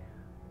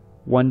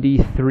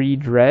 1d3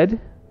 dread.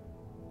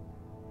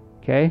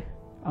 Okay,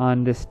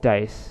 on this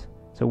dice.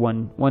 So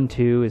 1,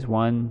 2 is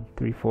 1,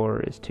 3,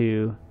 4 is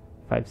 2,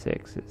 5,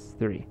 6 is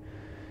 3.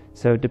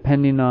 So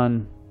depending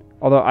on,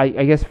 although I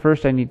guess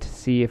first I need to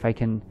see if I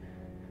can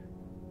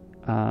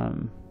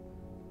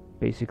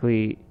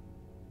basically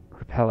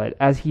repel it.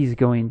 As he's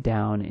going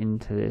down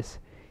into this,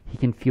 he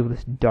can feel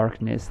this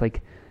darkness,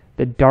 like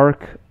the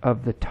dark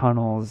of the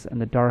tunnels and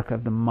the dark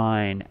of the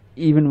mine,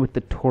 even with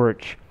the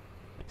torch,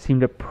 seem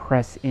to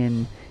press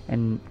in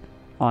and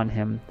on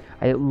him.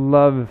 I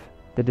love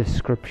the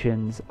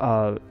descriptions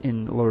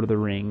in Lord of the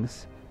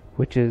Rings,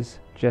 which is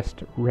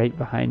just right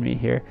behind me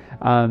here.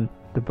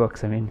 The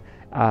books, I mean.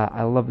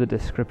 I love the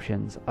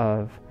descriptions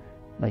of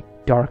like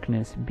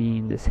darkness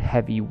being this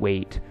heavy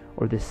weight,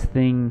 or this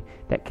thing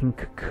that can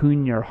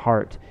cocoon your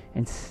heart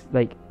and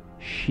like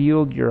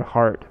shield your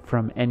heart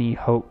from any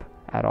hope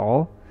at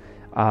all.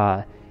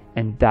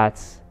 And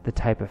that's the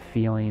type of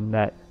feeling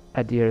that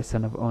Adir,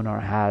 son of Onar,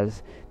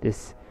 has.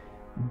 This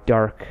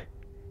dark,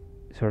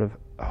 sort of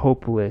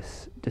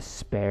hopeless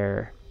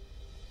despair,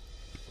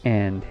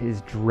 and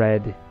his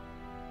dread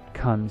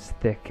comes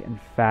thick and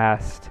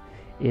fast.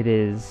 It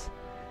is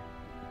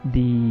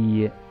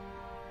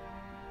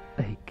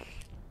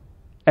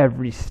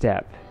every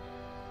step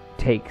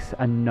takes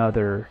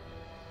another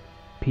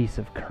piece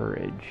of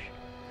courage.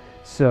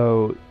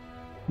 So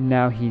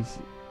now he's,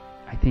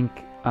 I think,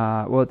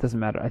 it doesn't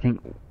matter. I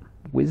think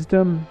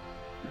wisdom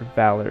or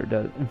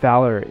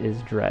valor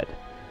is dread.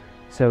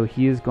 So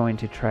he is going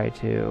to try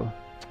to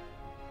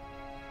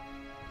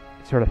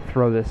sort of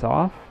throw this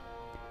off.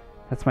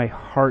 That's my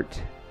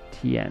heart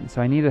TN.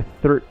 So I need a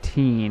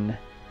 13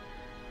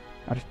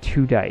 out of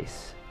 2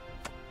 dice.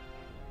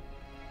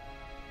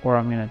 Or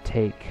I'm going to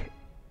take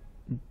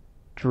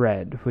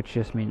dread, which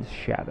just means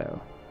shadow.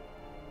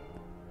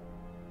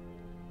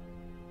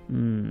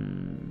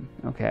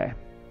 Okay.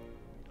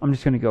 I'm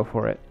just going to go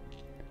for it.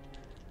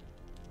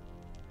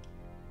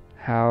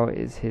 How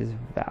is his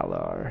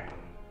valor?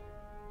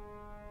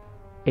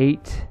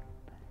 8.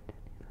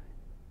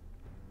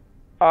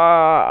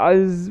 I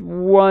was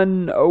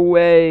 1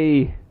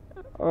 away.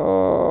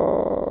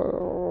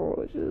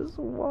 Oh, just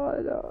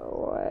 1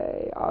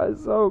 away. I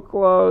was so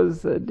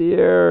close,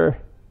 Adir.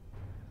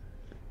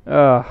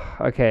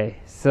 Okay,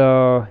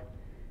 so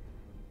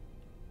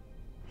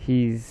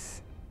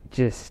he's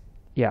just,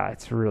 yeah,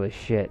 it's really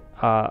shit.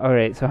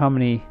 Alright, so how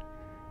many?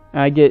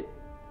 I get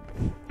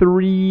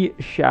 3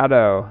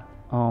 shadow.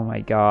 Oh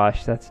my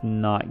gosh, that's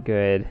not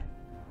good.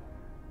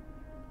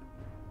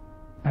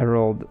 I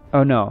rolled,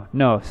 oh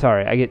no,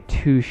 sorry, I get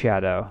 2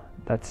 shadow.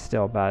 That's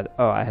still bad.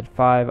 Oh, I had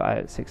 5, I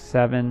had 6,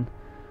 7,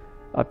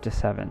 up to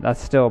 7.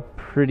 That's still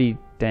pretty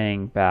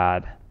dang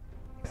bad,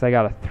 because I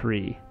got a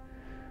 3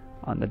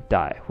 on the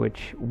die,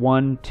 which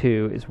 1,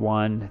 2 is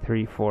 1,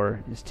 3,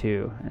 4 is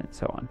 2, and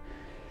so on.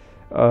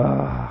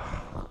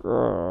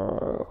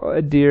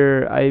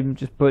 Adir, I'm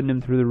just putting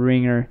him through the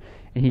ringer,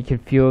 and he can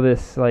feel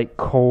this like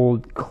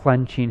cold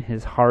clenching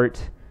his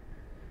heart,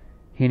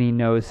 and he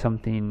knows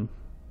something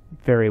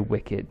very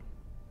wicked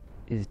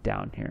is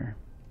down here.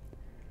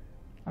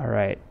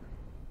 Alright.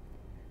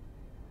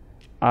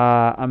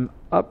 I'm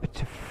up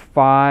to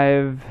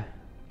 5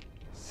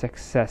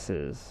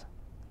 successes.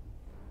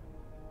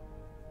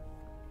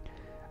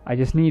 I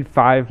just need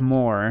 5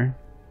 more.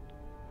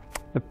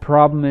 The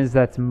problem is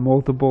that's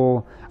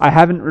multiple. I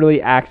haven't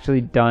really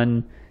actually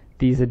done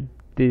these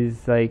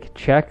like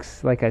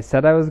checks like I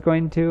said I was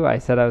going to. I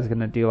said I was going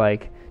to do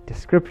like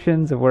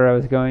descriptions of where I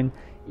was going.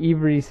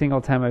 Every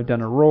single time I've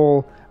done a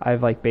roll,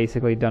 I've like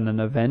basically done an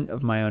event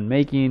of my own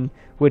making,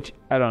 which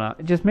I don't know.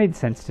 It just made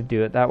sense to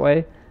do it that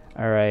way.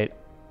 All right,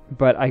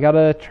 but I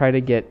gotta try to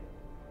get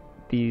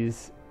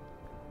these.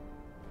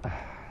 I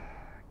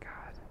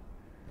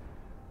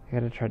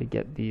gotta try to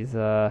get these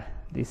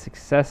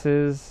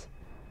successes.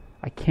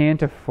 I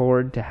can't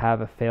afford to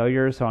have a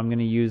failure, so I'm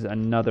gonna use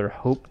another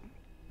hope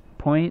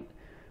point,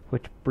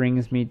 which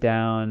brings me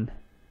down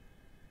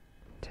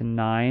to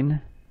 9,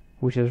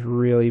 which is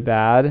really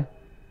bad.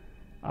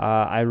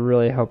 I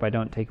really hope I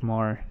don't take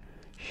more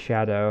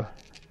shadow.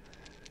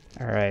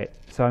 Alright,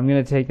 so I'm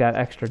gonna take that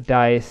extra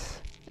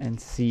dice and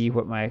see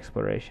what my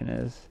exploration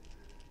is.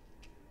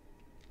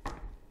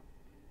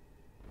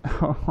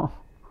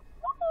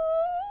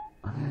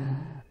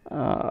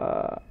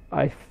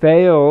 I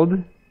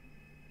failed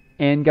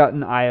and got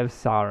an Eye of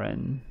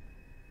Sauron,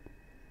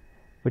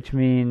 which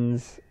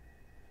means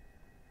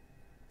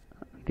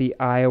the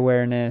eye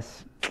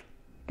awareness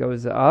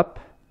goes up.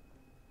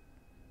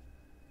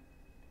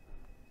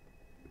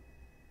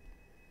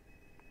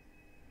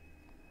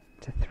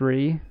 To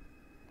 3.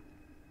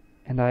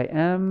 And I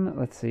am,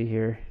 let's see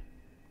here.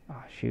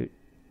 Oh, shoot.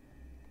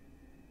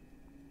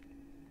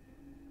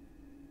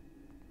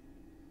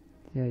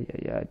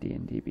 Yeah,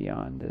 D&D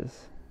Beyond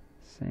is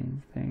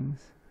same things.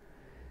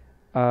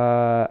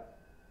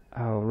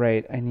 Oh,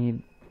 right, I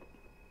need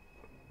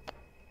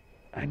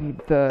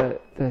the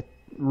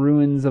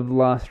Ruins of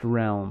Lost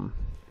Realm.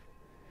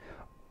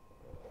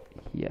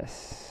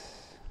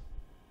 Yes.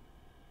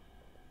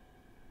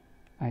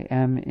 I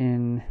am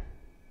in,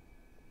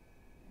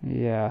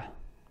 yeah.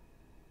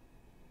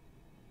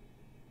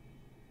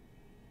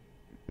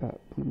 But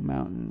Blue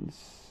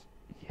Mountains.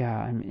 Yeah,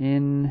 I'm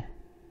in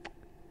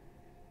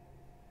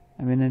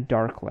a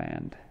dark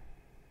land.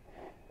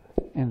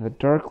 And the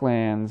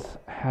Darklands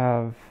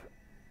have,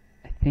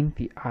 I think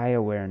the eye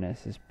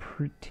awareness is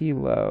pretty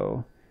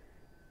low.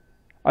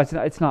 Oh,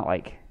 it's not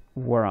like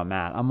where I'm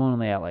at. I'm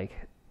only at like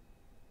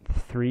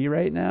 3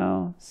 right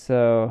now.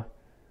 So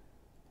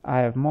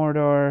Eye of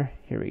Mordor.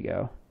 Here we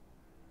go.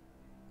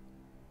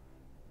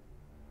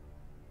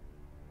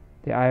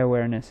 The eye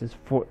awareness is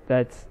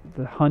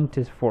the hunt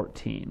is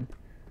 14.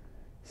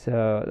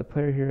 So the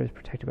player here is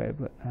protected by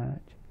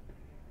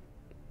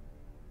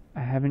I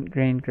haven't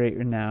gained great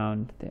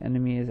renown. The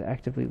enemy is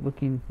actively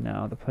looking.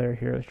 No. The player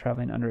hero is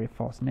traveling under a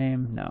false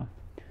name. No.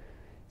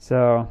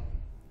 So,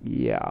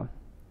 yeah.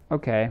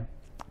 Okay.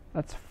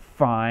 That's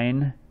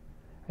fine,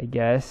 I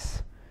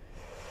guess.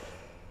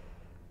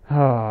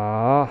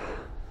 So.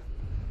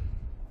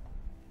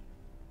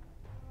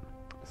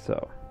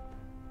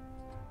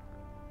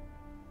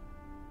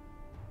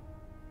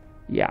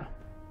 Yeah.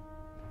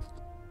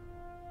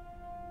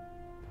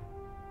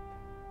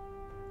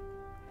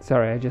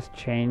 Sorry, I just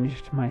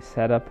changed my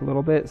setup a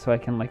little bit so I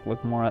can like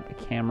look more at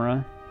the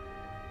camera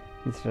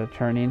instead of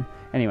turning.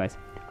 Anyways,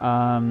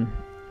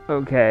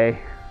 okay.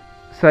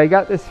 So I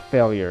got this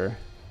failure.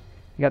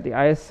 I got the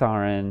Eye of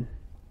Sauron.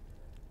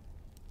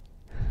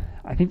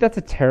 I think that's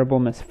a terrible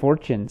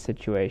misfortune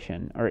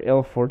situation, or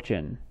ill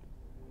fortune.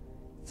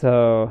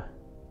 So,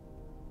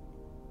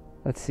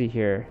 let's see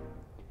here.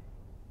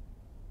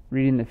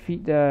 Reading the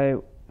feat die.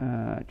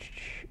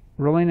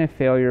 Rolling a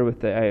failure with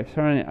the Eye of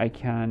Sauron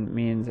icon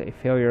means a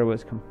failure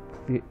was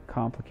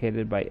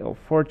complicated by ill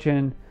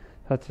fortune,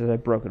 such as a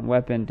broken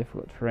weapon,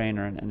 difficult terrain,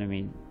 or an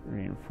enemy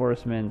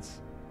reinforcements.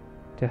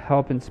 To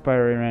help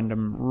inspire a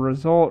random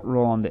result,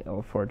 roll on the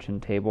ill fortune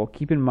table.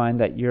 Keep in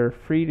mind that you're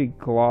free to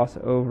gloss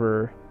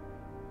over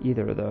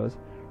either of those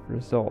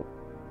result.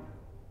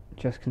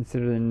 Just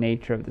consider the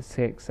nature of the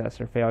success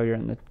or failure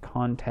in the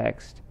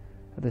context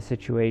of the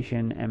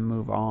situation and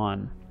move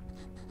on.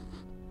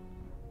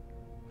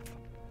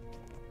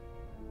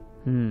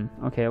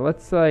 Okay,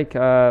 let's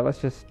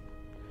just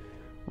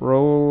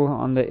roll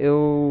on the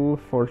ill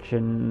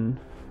fortune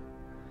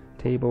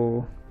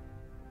table.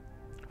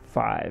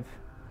 5.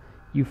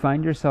 You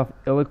find yourself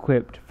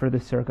ill-equipped for the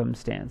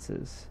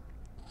circumstances.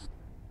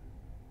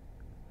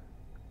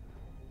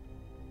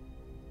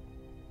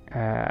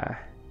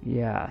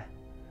 Yeah.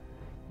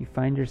 You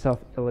find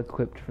yourself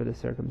ill-equipped for the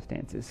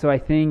circumstances. So I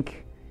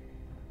think...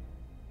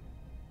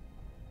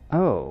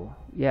 Oh,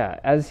 yeah.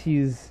 As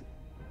he's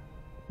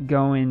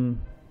going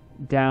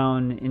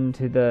down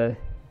into the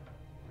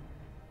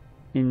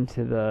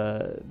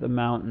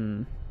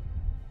mountain,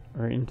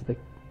 or into the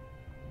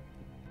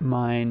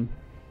mine,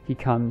 he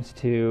comes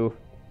to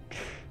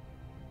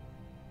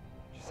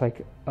just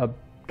like a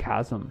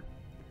chasm,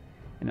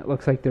 and it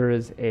looks like there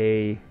is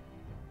a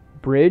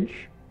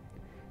bridge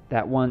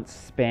that once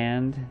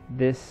spanned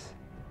this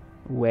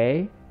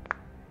way,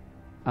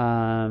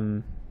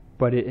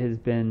 but it has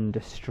been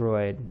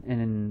destroyed,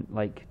 and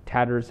like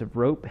tatters of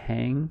rope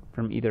hang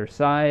from either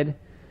side,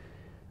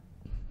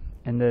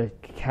 and the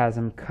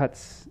chasm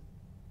cuts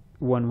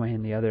one way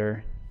and the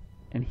other,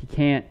 and he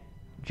can't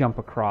jump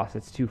across.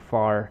 It's too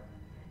far,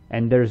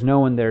 and there's no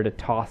one there to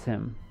toss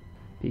him,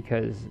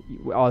 because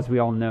as we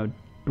all know,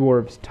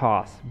 dwarves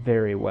toss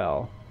very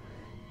well,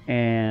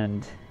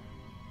 and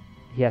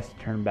he has to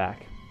turn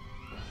back.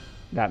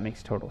 That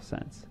makes total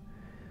sense.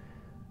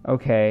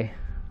 Okay,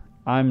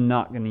 I'm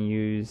not going to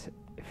use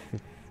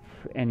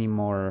any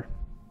more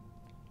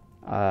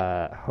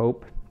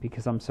hope,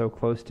 because I'm so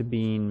close to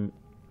being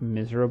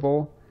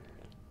miserable.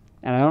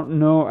 And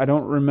I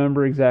don't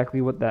remember exactly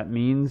what that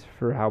means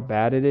for how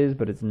bad it is,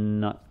 but it's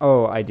not...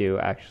 Oh, I do,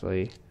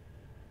 actually.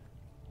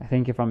 I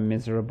think if I'm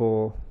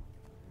miserable,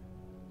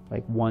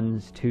 like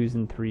 1s, 2s,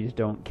 and 3s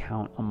don't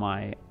count on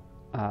my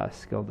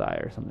skill die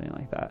or something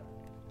like that.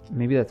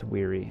 Maybe that's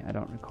weary, I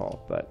don't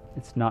recall, but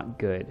it's not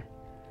good.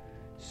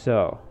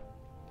 So,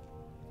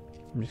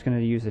 I'm just going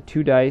to use the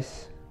 2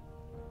 dice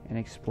and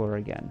explore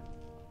again.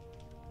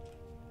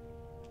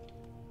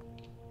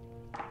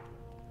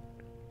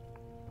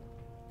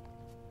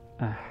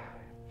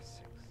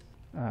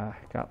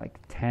 Got like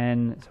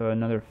 10, so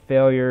another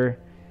failure.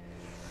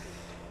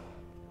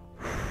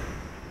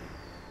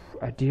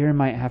 Adir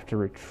might have to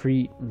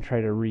retreat and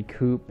try to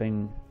recoup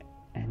and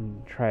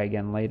try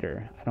again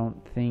later. I don't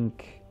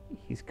think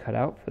he's cut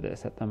out for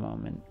this at the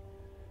moment.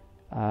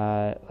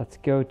 Let's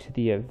go to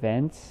the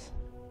events.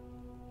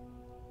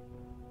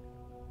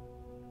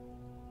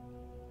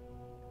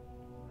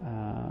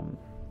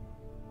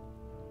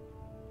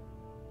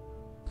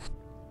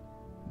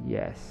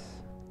 Yes.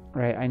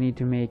 Right, I need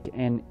to make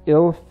an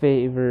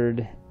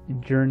ill-favored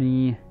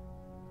journey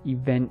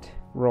event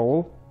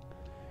roll.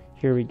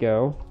 Here we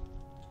go.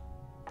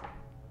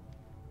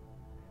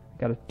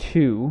 Got a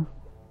 2.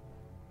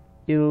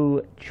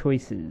 Ill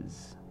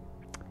choices.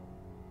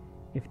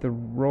 If the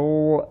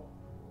roll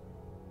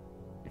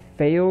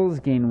fails,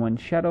 gain 1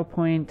 shadow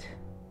point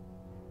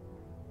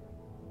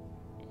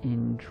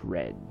in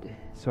dread.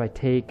 So I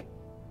take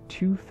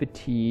 2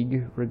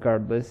 fatigue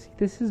regardless.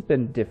 This has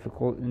been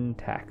difficult and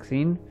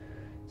taxing.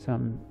 So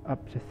I'm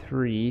up to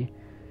 3,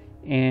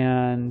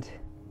 and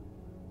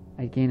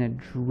I gain a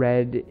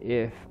dread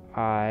if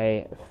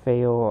I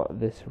fail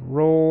this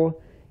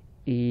roll.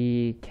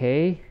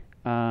 EK.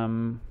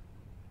 We're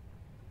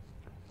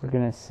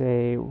gonna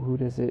say, who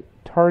does it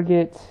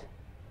target?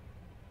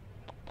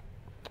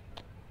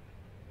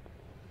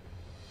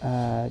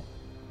 I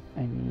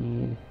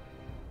need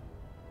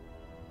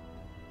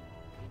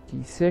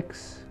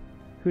D6.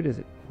 Who does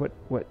it? What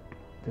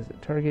does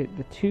it target?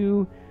 The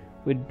 2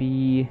 would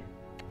be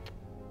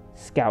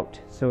Scout.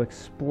 So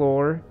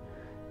explore.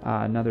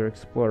 Another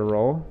explore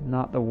roll.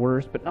 Not the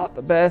worst, but not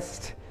the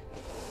best.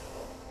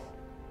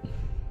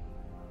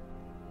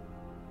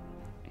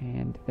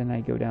 And then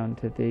I go down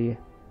to the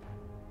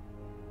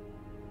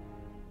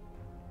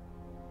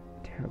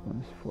terrible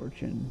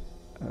misfortune.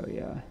 Oh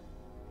yeah.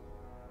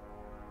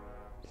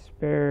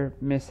 Despair,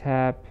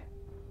 mishap,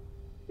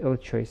 ill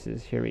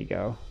choices. Here we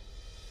go.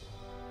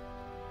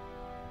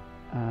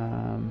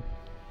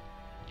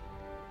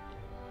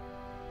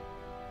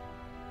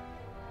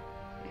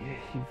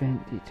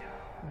 Event detail.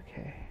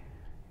 Okay.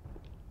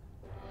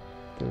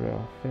 The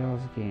rail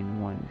fails. Gain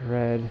 1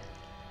 dread.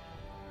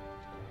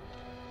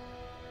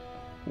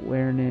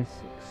 Awareness,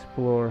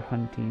 explore,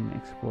 hunting,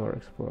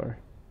 explore.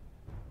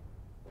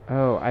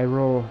 Oh, I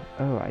roll.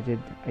 Oh, I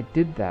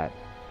did that.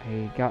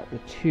 I got the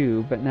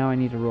 2, but now I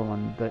need to roll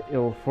on the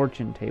ill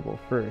fortune table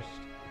first,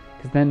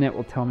 because then it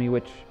will tell me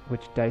which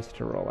dice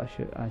to roll. I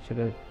should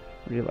have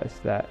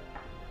realized that.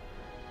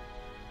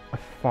 A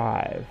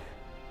 5.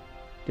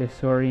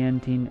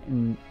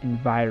 Disorienting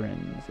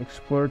environs.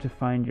 Explore to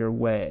find your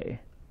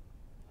way.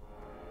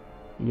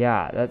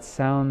 Yeah, that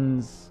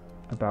sounds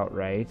about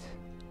right.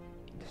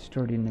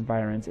 Distorting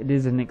environs. It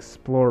is an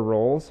explore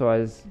roll, so I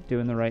was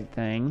doing the right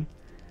thing.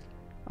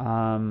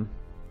 I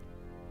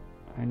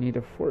need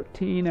a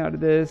 14 out of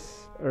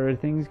this, or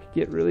things could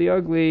get really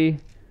ugly.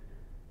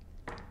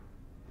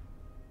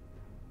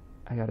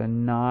 I got a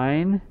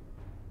 9.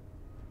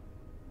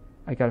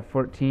 I got a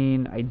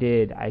 14. I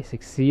did. I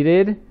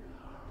succeeded.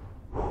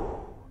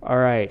 All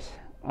right.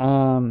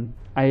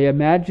 I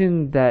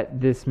imagine that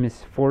this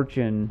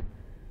misfortune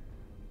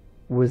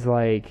was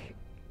like,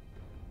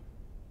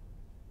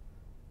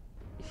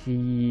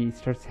 he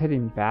starts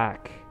heading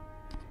back,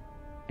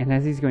 and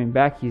as he's going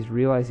back, he's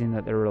realizing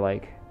that there were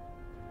like,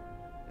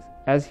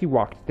 as he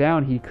walked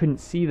down, he couldn't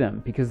see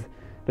them because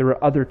there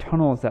were other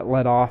tunnels that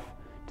led off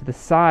to the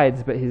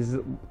sides, but his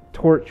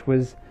torch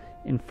was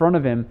in front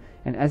of him,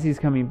 and as he's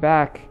coming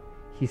back,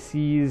 he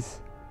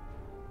sees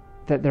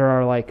that there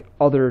are like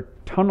other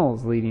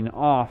tunnels leading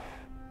off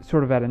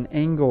sort of at an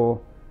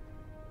angle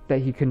that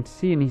he couldn't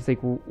see, and he's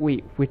like, well,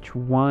 wait, which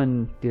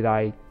one did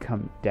I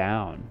come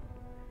down?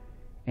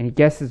 And he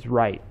guesses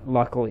right,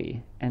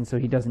 luckily, and so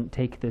he doesn't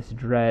take this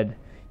dread,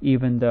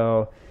 even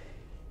though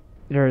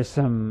there is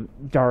some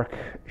dark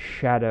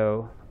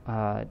shadow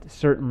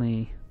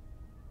certainly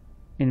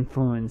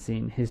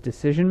influencing his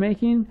decision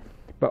making,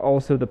 but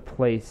also the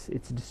place.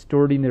 It's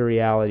distorting the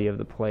reality of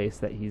the place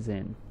that he's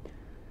in.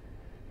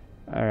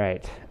 All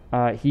right.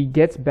 He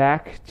gets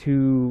back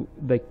to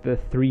like the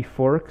Three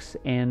Forks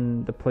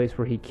and the place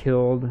where he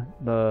killed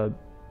the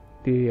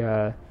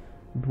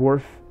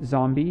dwarf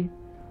zombie,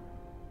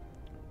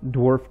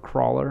 dwarf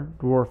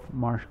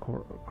marsh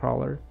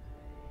crawler,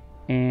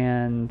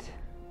 and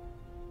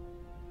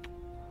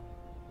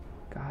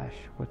gosh,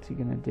 what's he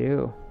gonna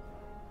do?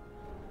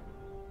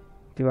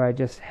 Do I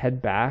just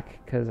head back?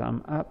 Because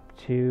I'm up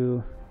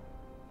to,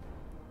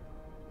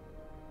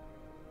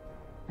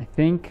 I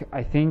think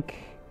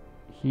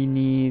he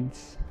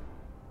needs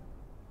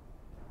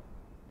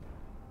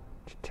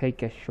to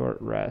take a short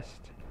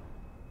rest.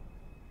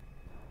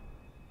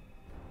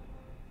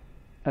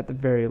 At the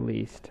very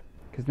least.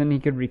 Because then he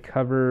could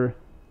recover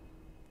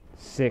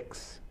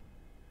 6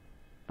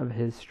 of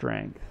his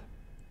strength.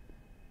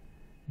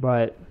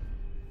 But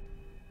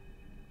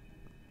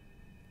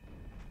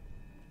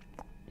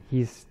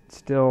he's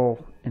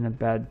still in a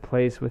bad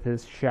place with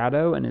his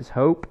shadow and his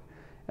hope,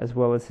 as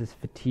well as his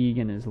fatigue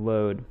and his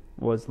load.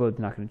 Well, his load's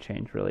not going to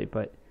change really,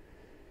 but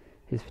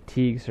his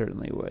fatigue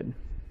certainly would.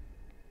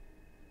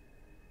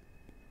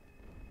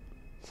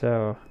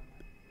 So,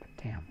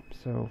 damn, I'm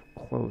so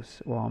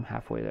close. Well, I'm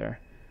halfway there.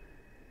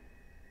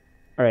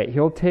 All right,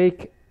 he'll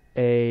take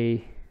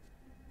a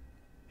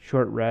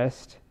short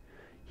rest.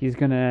 He's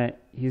gonna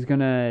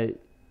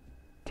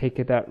take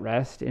that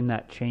rest in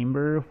that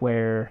chamber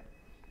where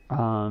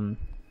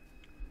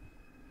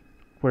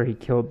he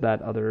killed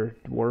that other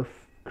dwarf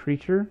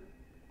creature.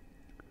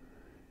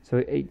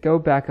 So go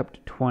back up to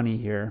 20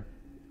 here.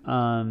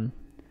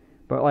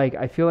 But like,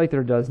 I feel like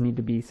there does need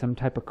to be some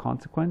type of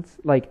consequence.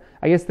 Like,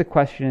 I guess the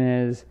question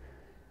is,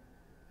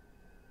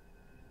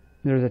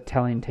 there's a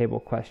telling table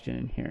question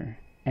in here.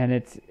 And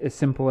it's as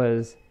simple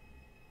as,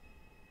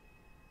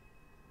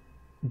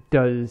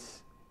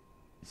 does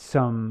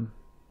an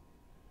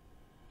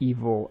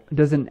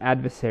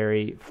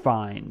adversary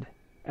find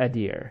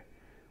Adir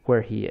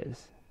where he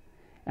is?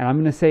 And I'm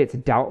going to say it's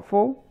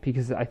doubtful,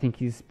 because I think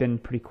he's been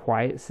pretty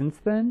quiet since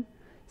then,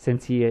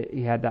 since he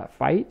had that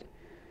fight.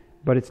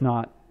 But it's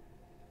not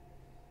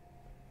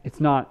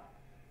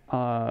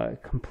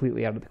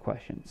completely out of the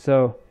question.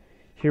 So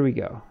here we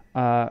go.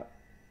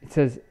 It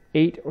says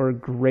 8 or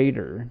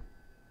greater.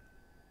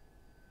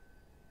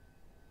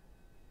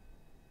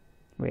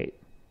 Wait,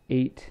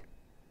 8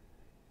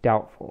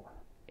 doubtful.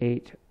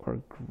 8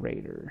 or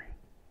greater.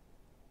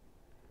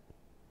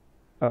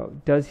 Oh,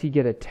 does he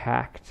get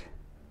attacked?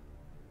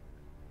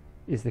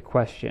 Is the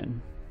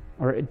question.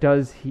 Or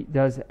does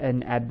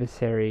an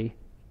adversary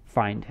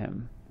find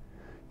him?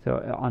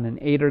 So on an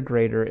 8 or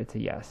greater, it's a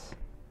yes.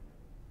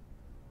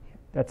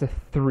 That's a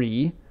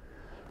 3.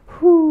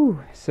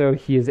 Whew. So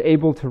he is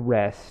able to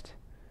rest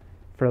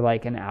for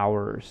like an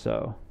hour or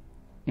so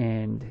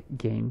and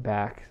gain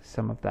back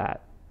some of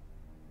that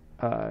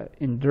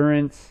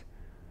endurance,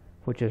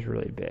 which is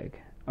really big.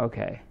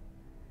 Okay.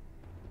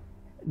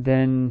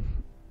 Then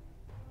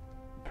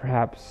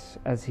perhaps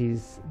as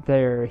he's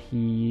there,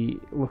 he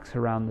looks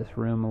around this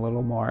room a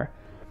little more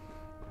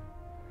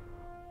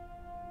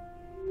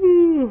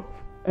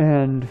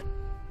and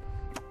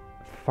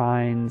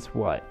finds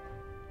what?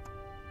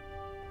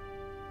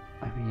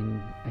 I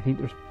mean, I think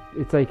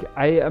it's like,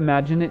 I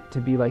imagine it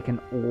to be like an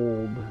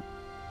old,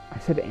 I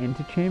said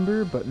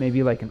antechamber, but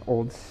maybe like an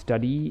old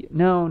study.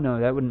 No,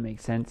 that wouldn't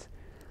make sense.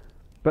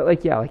 But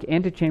like, yeah, like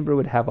antechamber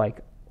would have like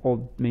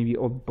maybe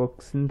old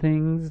books and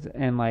things,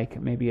 and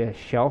like maybe a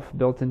shelf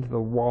built into the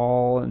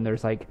wall, and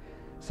there's like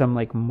some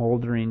like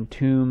moldering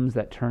tombs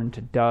that turn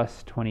to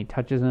dust when he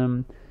touches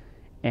them.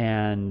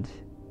 And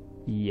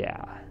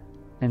yeah.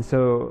 And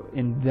so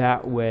in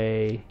that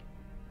way,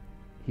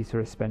 he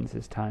sort of spends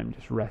his time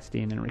just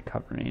resting and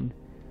recovering.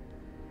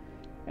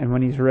 And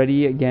when he's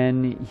ready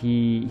again,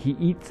 he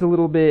eats a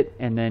little bit,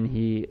 and then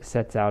he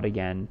sets out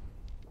again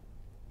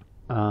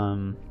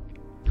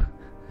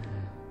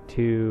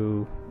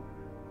to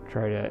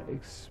try to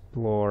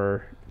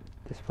explore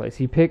this place.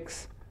 He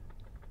picks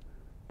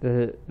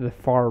the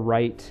far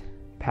right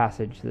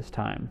passage this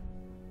time,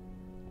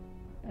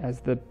 as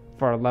the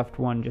far left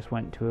one just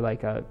went to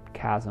like a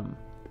chasm.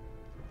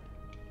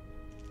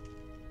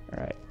 All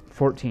right,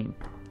 14.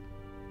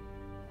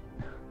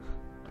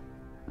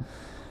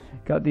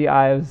 Got the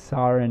Eye of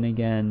Sauron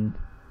again.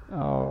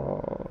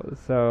 Oh,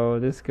 so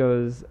this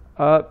goes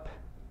up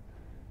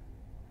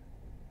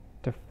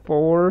to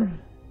 4,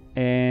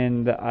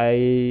 and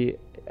I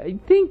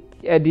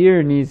think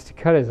Adir needs to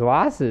cut his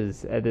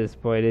losses at this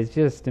point. It's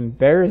just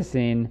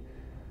embarrassing.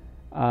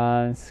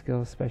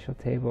 Skill special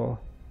table.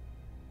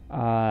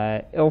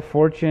 Ill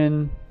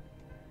fortune.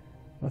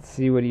 Let's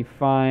see what he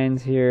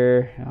finds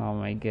here. Oh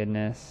my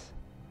goodness.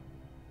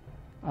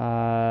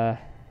 Here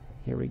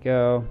we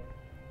go.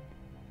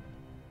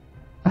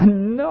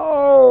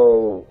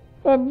 No!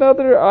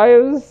 Another Eye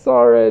of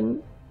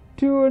Sauron.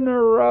 2 in a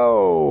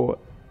row.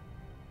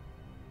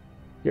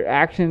 Your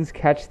actions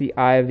catch the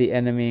eye of the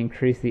enemy,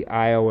 increase the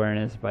eye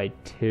awareness by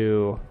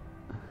 2.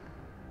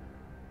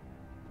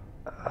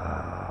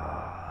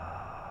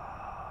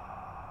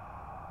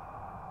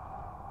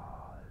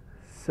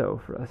 So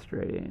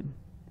frustrating.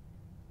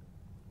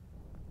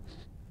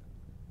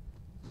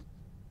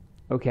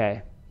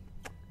 Okay.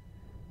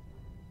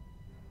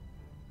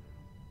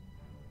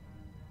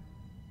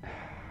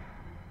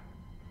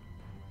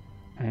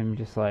 I'm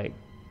just like,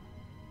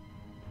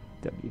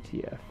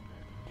 WTF.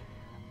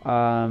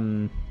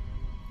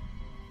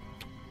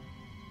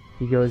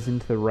 He goes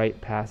into the right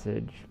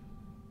passage,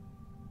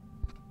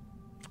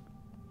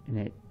 and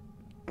it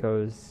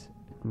goes,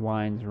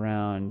 winds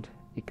around.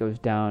 It goes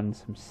down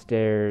some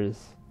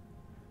stairs,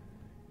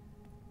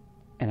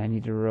 and I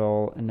need to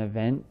roll an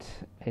event,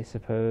 I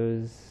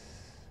suppose.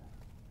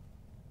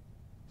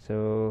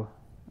 So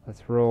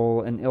let's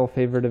roll an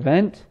ill-favored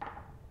event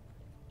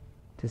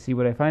to see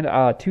what I find. 2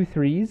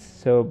 3s,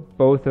 so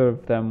both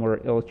of them were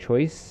ill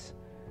choice.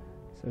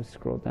 So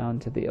scroll down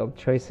to the ill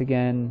choice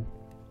again.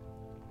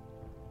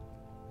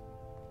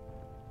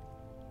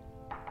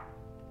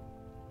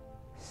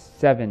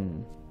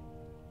 Seven.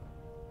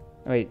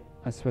 Wait,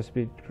 I'm supposed to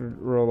be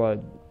roll a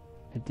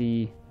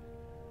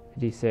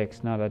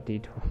D6, not a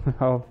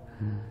D12.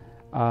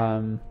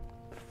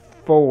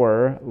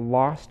 4.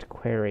 Lost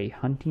quarry,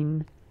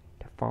 hunting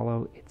to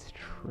follow its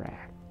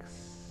tracks.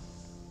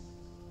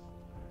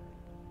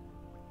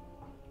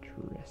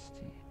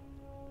 Interesting.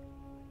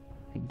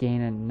 I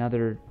gain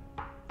another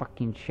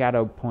fucking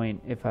shadow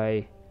point if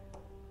I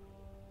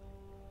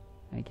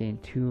gain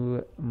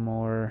 2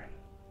 more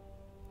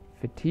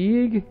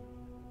fatigue.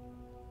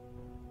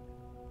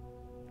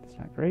 That's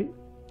not great.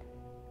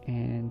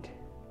 And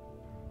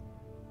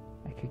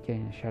I could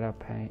gain a shadow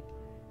point.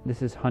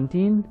 This is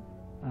hunting.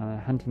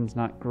 Hunting's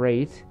not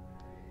great.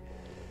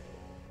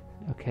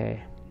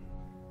 Okay.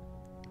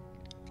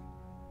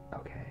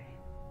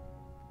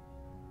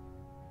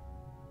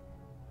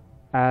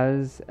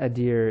 As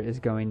Adir is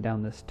going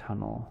down this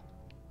tunnel,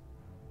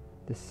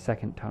 this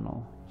second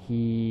tunnel,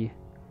 he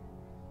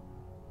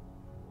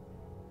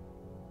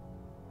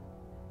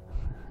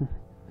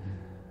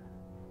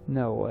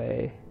no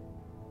way,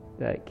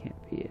 that can't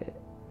be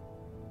it.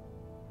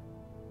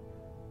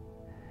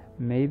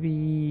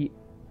 Maybe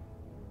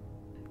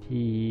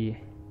he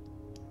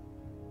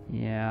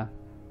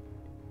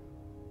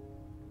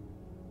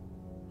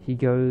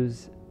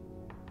goes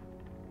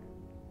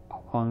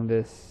along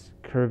this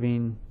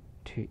curving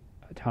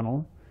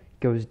tunnel,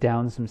 goes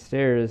down some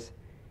stairs,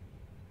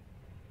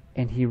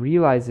 and he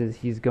realizes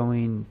he's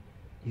going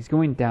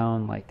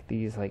down like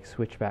these like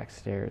switchback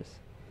stairs,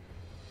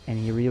 and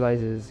he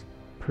realizes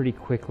pretty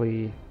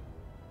quickly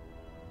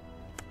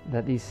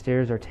that these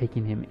stairs are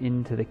taking him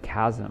into the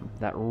chasm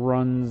that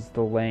runs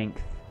the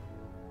length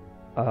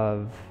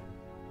of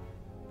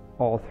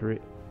all three,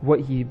 what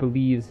he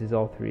believes is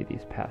all three of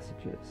these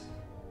passages,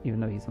 even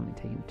though he's only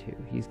taken two.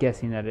 He's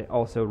guessing that it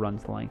also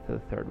runs the length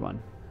of the third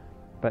one,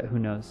 but who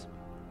knows.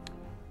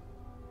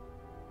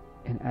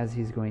 And as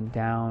he's going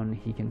down,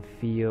 he can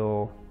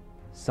feel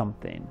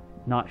something,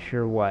 not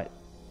sure what,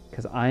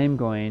 because I am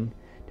going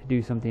to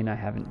do something I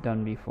haven't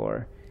done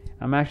before.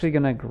 I'm actually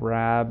going to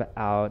grab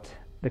out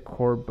the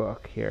core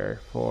book here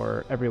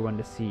for everyone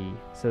to see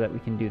so that we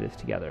can do this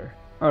together.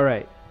 All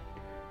right.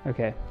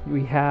 Okay.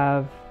 We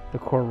have the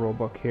core rule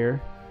book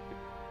here.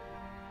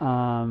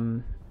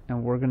 And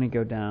we're going to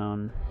go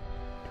down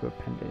to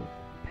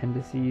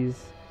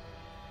appendices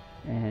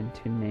and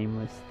to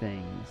nameless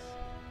things.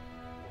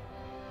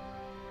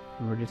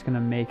 And we're just going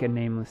to make a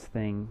nameless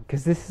thing,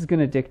 because this is going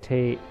to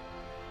dictate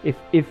if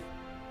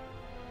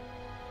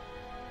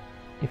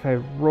I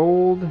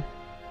rolled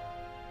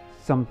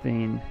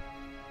something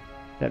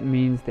that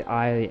means the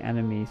eye of the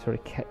enemy sort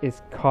of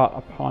is caught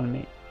upon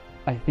me.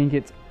 I think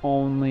it's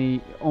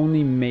only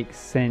makes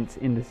sense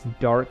in this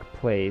dark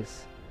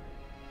place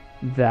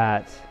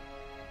that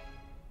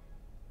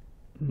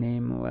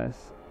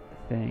nameless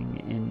thing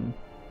in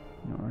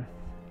north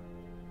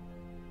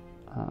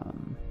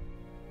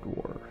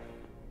dwarf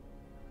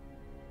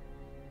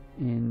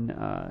in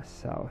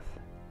south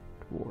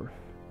dwarf.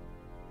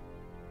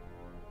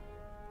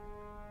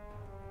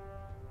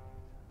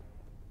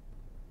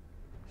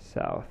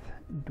 South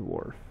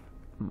dwarf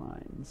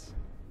mines.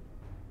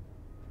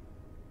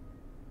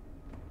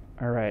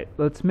 Alright,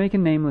 let's make a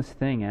nameless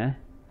thing,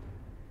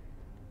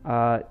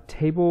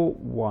 table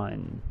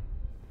 1.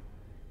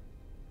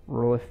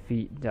 Roll a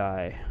feat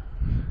die.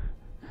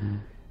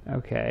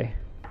 Okay.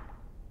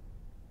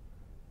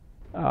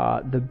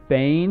 The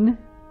Bane.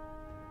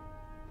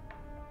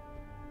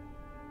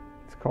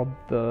 It's called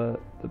the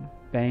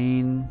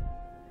Bane,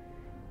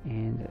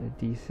 and a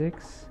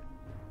d6.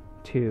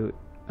 2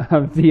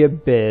 of the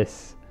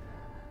Abyss.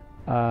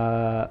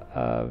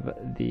 Of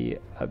the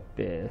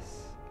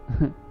Abyss.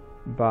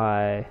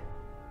 By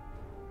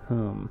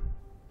whom?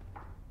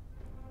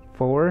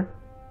 4?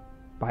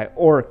 By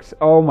orcs.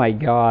 Oh my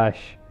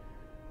gosh.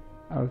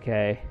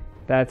 Okay,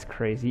 that's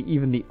crazy.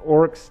 Even the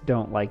orcs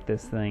don't like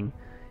this thing.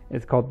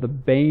 It's called the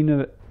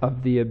Bane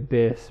of the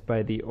Abyss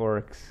by the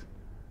orcs.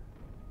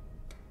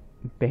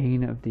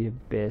 Bane of the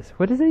Abyss.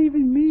 What does that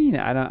even mean?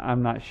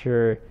 I'm not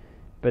sure,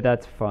 but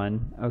that's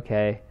fun.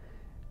 Okay.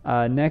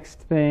 Next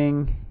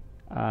thing,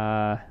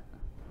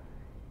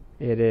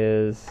 it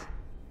is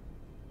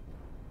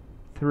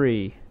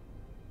 3.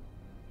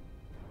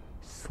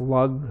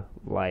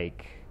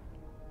 Slug-like.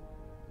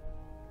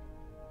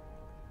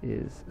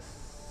 Is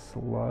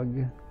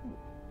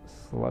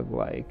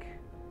slug-like.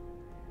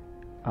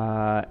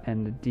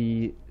 And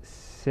the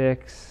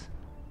d6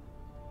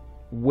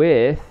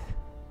 with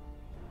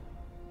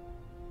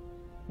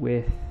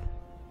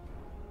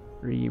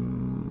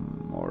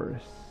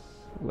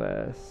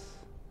remorseless.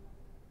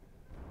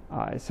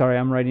 Sorry,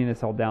 I'm writing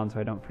this all down so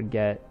I don't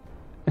forget.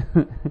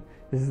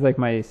 This is like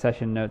my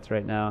session notes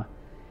right now.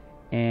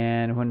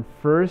 And when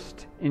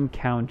first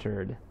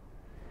encountered,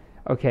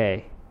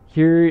 okay,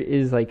 here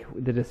is like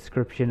the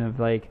description of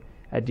like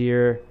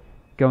Adir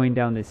going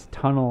down this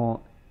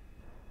tunnel.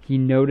 He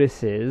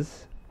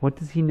notices, what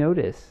does he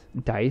notice?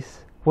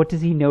 Dice? What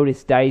does he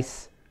notice?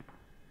 Dice.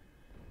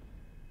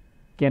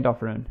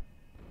 Gandalf rune.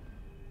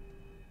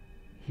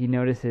 He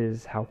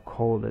notices how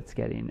cold it's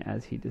getting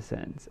as he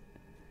descends.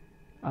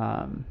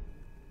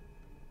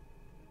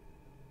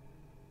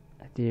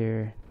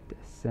 Adir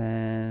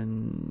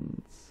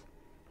descends.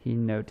 He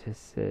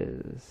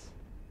notices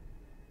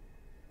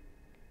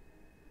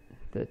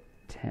the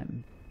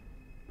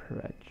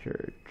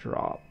temperature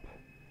drop,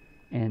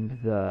 and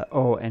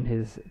and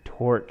his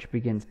torch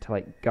begins to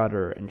like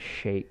gutter and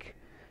shake,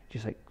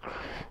 just like,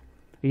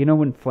 you know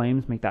when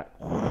flames make that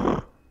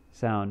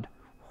sound.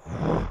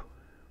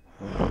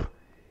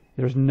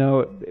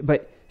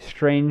 But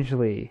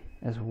strangely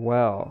as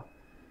well,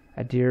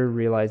 Adir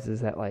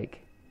realizes that like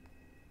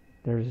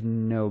there was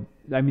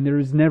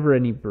never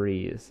any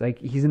breeze. Like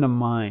he's in a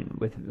mine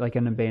with like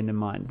an abandoned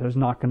mine. There's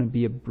not going to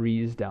be a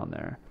breeze down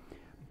there,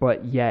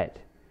 but yet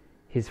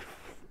his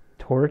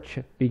torch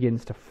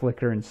begins to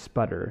flicker and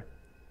sputter.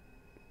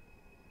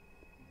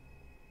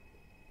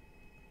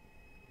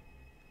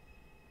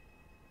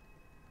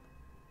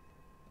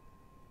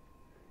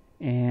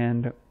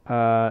 And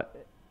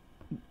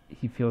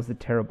he feels the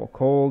terrible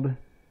cold.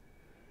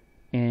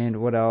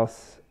 And what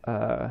else?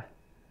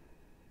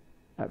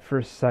 At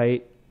first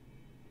sight,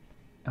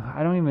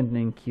 I don't even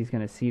think he's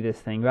going to see this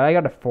thing, but I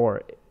got a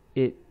 4.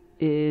 It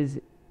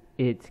is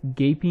its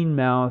gaping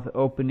mouth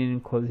opening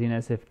and closing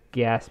as if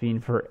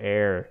gasping for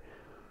air.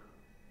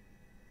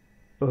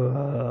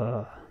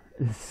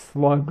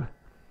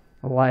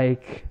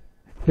 Slug-like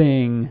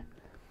thing.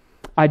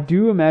 I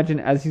do imagine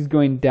as he's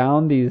going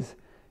down these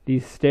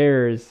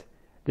stairs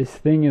This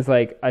thing is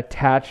like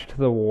attached to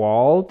the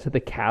wall, to the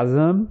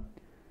chasm.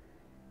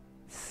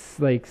 It's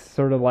like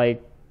sort of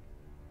like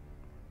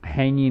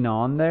hanging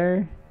on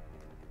there,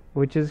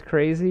 which is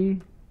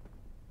crazy.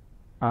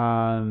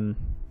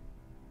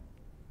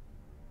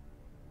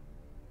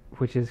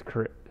 Which is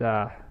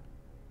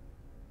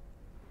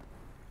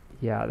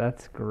yeah,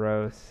 that's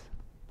gross.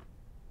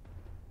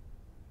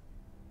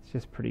 It's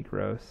just pretty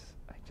gross.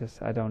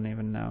 I don't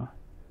even know.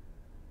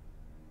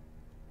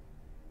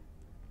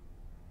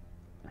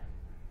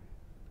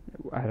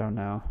 I don't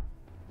know.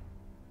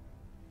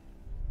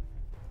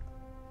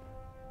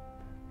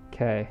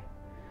 Okay.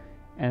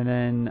 And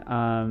then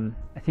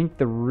I think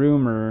the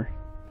rumor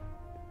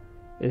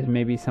is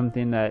maybe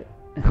something that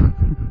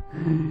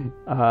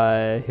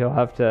he'll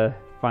have to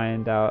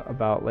find out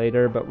about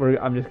later, but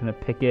I'm just gonna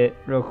pick it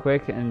real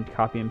quick and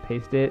copy and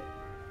paste it.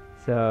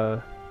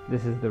 So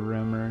this is the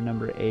rumor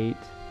number 8.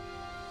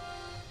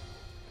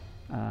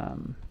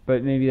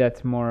 But maybe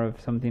that's more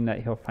of something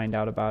that he'll find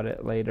out about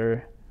it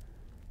later,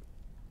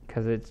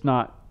 because it's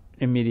not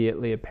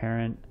immediately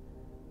apparent.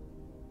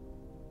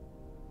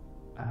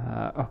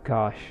 Oh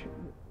gosh,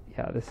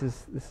 yeah, this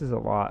is a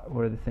lot.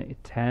 What are the things?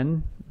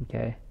 10?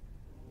 Okay.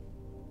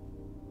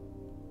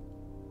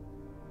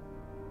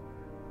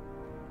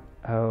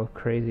 Oh,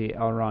 crazy.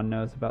 Elrond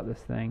knows about this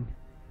thing.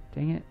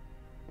 Dang it.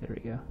 There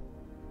we go.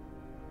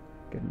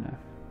 Good enough.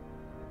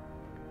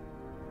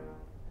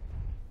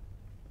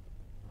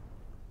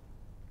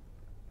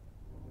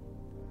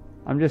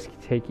 I'm just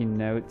taking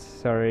notes.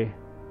 Sorry.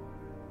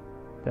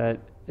 That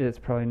it's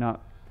probably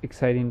not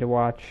exciting to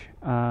watch.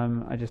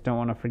 I just don't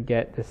want to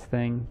forget this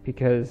thing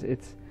because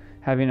it's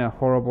having a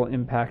horrible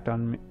impact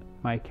on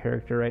my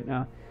character right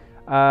now.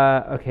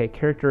 Okay,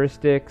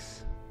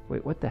 characteristics.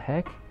 Wait, what the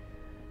heck?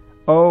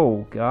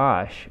 Oh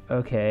gosh.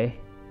 Okay.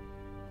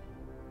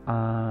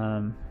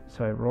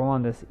 So I roll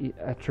on this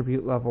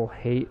attribute level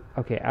hate.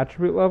 Okay,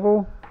 attribute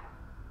level.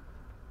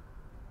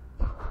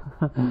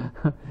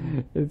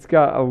 It's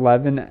got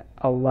 11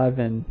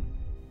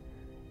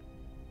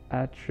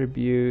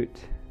 attribute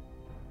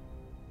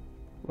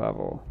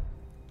level.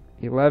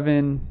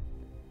 11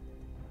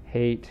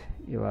 hate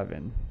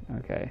 11.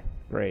 Okay,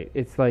 great.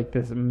 It's like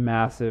this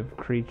massive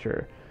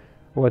creature.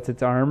 What's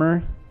its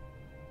armor?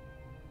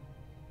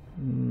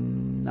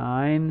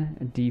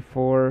 9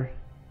 D4.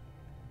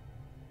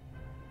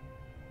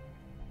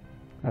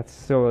 That's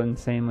still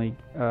insanely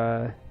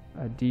a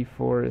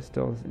D4 is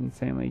still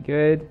insanely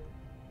good.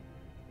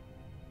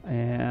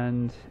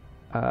 And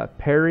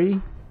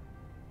parry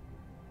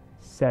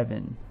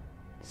 7.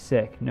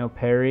 Sick. No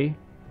parry.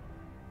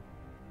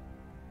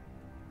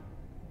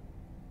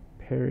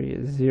 Parry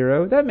is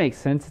 0. That makes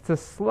sense. It's a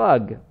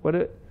slug.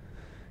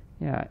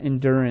 Yeah,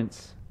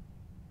 endurance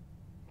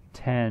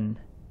 10.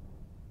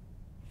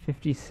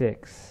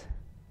 56.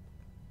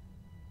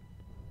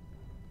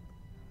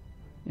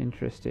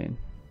 Interesting.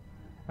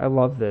 I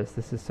love this.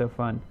 This is so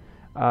fun.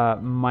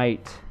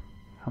 Might.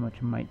 How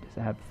much might does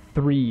it have?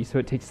 3. So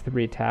it takes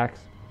 3 attacks.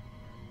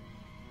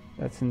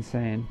 That's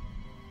insane.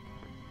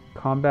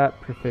 Combat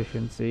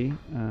proficiency.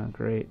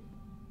 Great.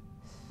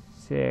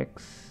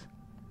 6.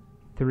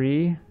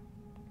 3.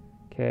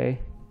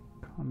 Okay.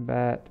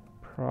 Combat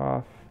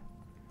prof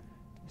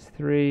is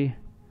 3.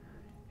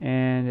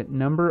 And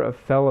number of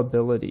fell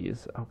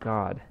abilities. Oh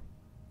god.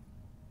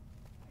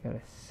 I got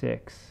a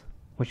 6.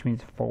 Which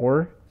means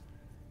 4.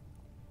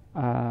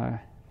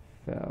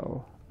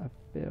 Fell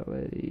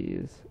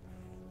abilities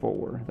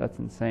 4. That's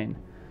insane.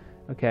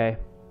 Okay.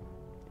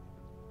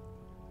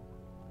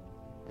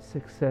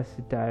 Success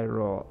die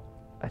roll.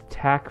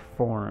 Attack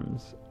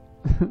forms.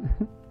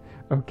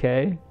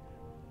 Okay.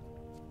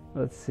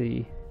 Let's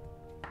see.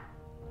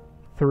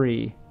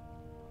 3.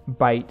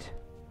 Bite.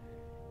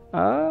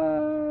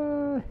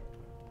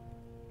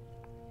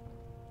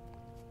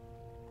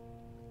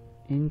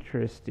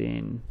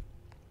 Interesting.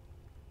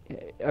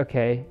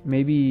 Okay,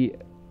 maybe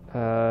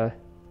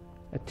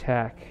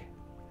attack.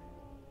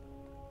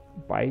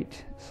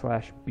 Bite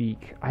 /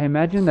 beak. I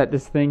imagine that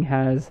this thing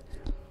has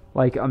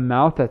like a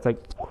mouth that's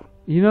like,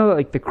 you know,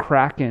 like the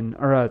Kraken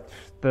or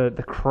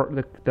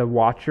the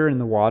Watcher in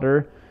the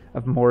water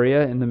of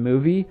Moria in the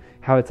movie,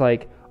 how it's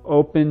like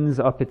opens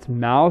up its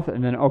mouth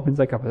and then opens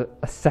like up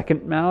a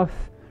second mouth,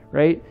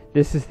 right?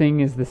 This thing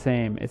is the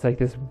same. It's like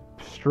this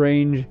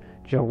strange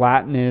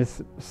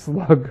gelatinous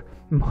slug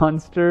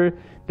monster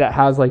that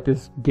has like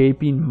this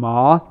gaping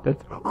maw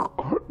that's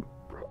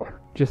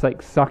just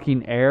like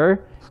sucking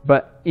air,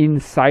 but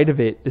inside of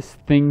it this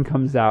thing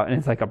comes out and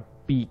it's like a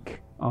beak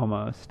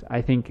almost.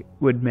 I think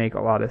would make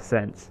a lot of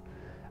sense.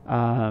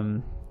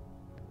 And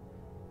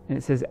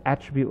it says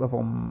attribute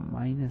level -1,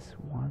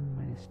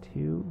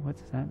 -2. What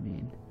does that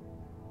mean?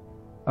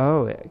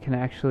 Oh, it can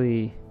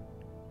actually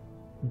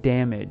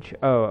damage.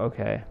 Oh,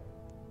 okay.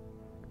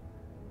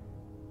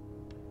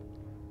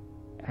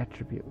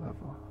 Attribute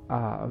level.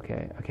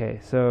 Okay.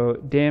 So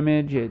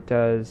damage, it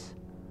does.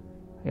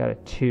 I got a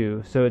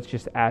 2. So it's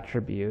just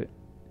attribute.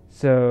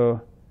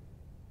 So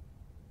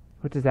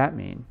what does that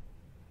mean?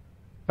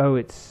 Oh,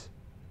 it's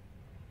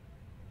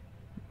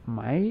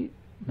might.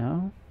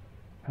 No?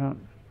 I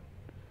don't...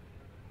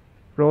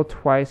 Roll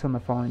twice on the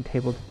following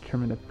table to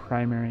determine the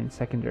primary and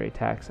secondary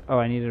attacks. Oh,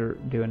 I need to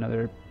do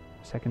another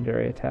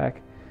secondary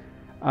attack.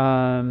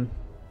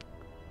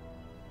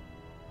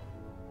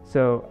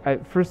 So,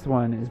 first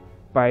one is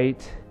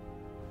bite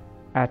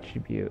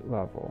attribute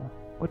level.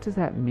 What does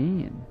that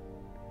mean?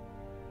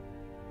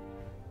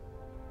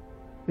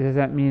 Does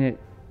that mean it,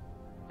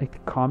 like the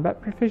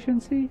combat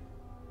proficiency?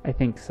 I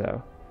think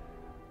so.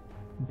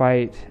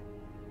 Bite,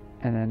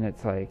 and then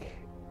it's like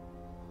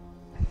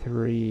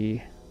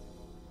 3,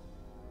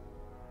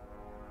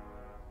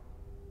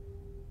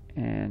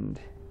 and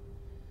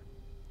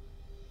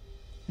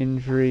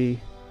injury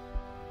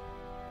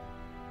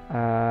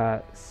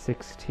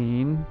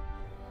 16,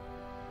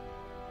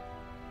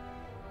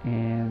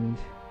 and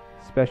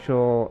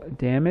special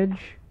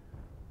damage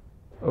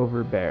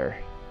overbear.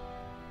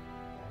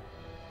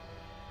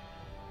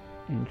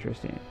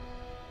 Interesting.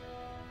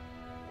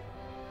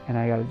 And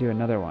I gotta do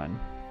another one.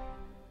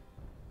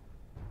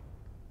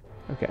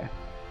 Okay.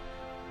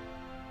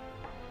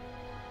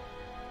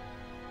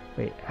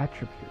 Wait,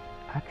 attribute.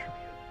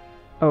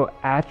 Oh,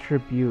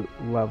 attribute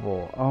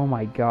level. Oh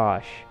my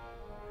gosh.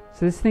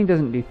 So this thing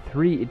doesn't do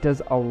 3, it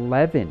does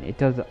 11. It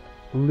does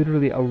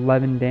literally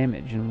 11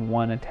 damage in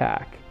one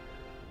attack.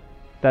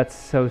 That's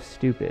so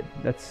stupid.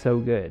 That's so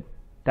good.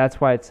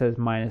 That's why it says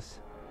minus.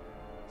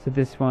 So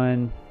this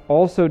one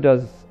also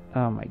does,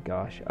 oh my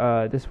gosh.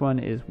 This one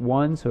is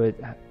 1, so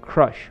it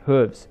crush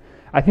hooves.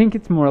 I think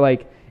it's more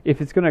like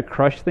if it's gonna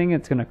crush thing,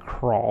 it's gonna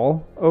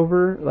crawl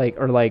over, like,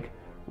 or like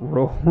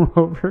roll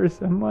over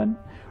someone,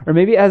 or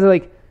maybe it has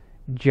like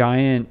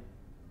giant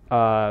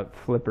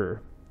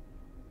flipper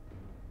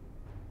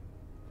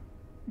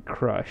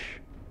crush.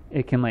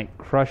 It can like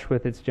crush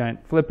with its giant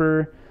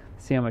flipper.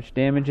 See how much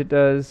damage it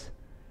does.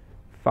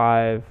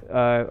 5.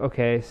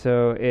 Okay,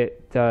 so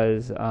it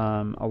does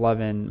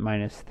 11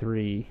 minus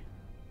 3.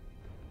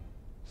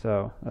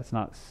 So that's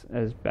not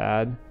as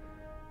bad,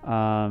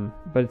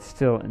 but it's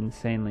still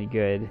insanely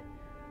good.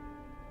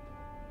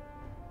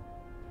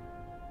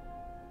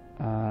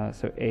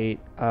 So 8,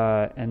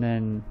 and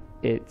then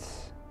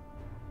its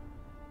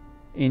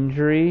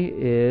injury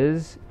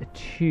is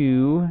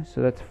 2,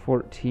 so that's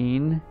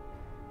 14.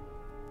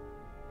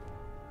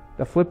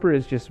 The flipper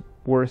is just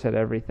worse at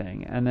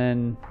everything. And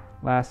then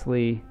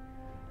lastly,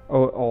 it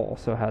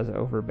also has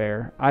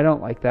overbear. I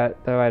don't like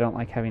that, though. I don't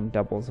like having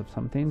doubles of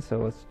something, so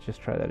let's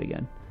just try that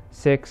again.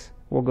 6,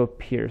 we'll go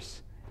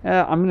pierce.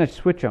 I'm going to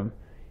switch them,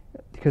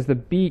 because the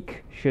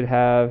beak should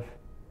have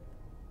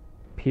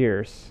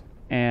pierce,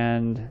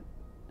 and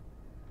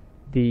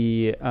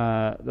the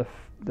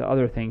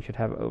other thing should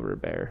have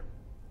overbear.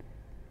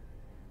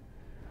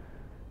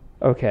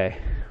 Okay.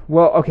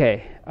 Well,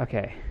 okay.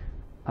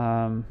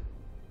 I'm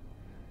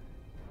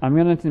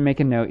going to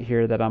make a note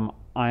here that I'm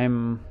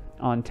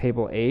on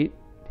table 8,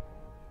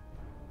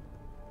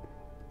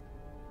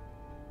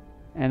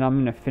 and I'm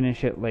going to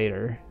finish it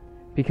later,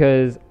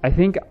 because I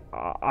think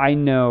I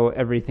know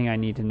everything I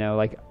need to know.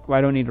 Like,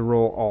 I don't need to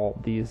roll all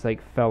these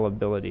like fell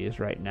abilities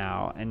right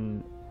now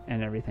and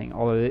everything,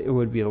 although it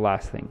would be the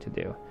last thing to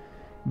do.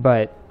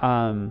 But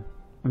I'm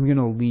going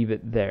to leave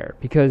it there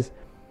because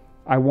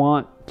I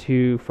want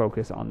to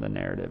focus on the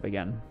narrative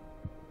again.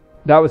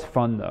 That was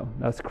fun, though.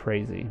 That's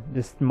crazy.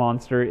 This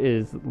monster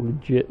is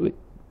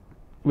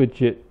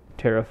legit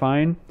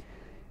terrifying.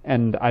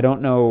 And I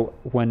don't know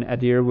when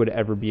Adir would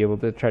ever be able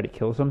to try to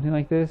kill something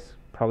like this.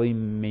 Probably,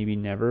 maybe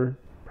never.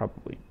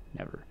 Probably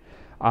never.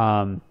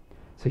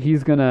 So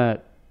he's going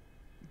to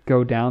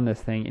go down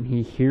this thing, and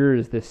he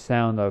hears this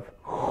sound of...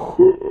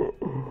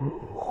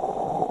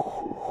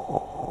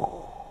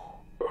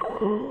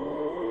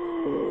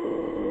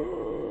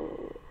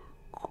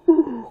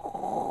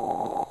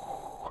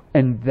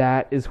 And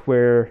that is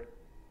where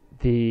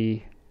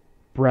the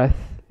breath,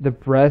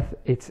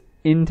 its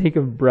intake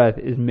of breath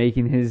is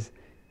making his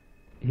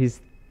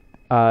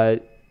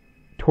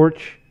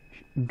torch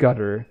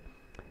gutter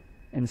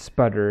and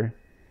sputter,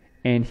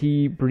 and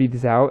he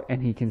breathes out,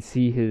 and he can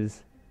see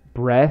his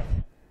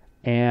breath,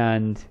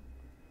 and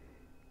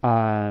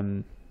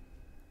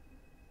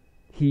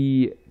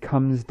he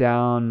comes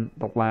down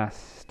the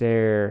last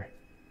stair,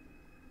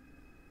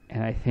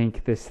 and I don't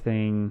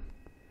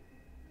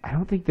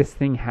think this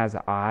thing has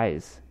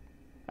eyes.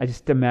 I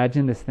just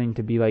imagine this thing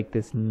to be like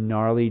this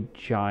gnarly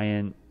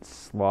giant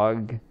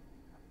slug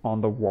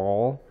on the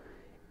wall,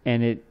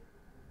 and it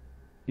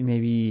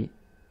maybe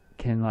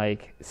can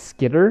like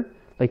skitter,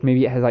 like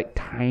maybe it has like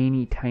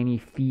tiny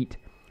feet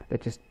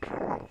that just,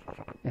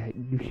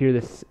 you hear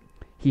this,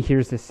 he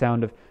hears this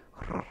sound of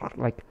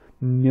like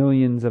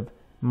millions of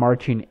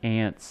marching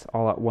ants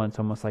all at once,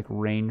 almost like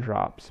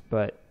raindrops,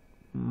 but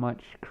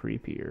much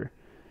creepier.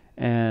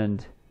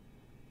 And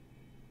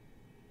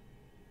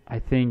I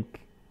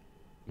think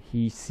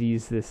he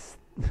sees this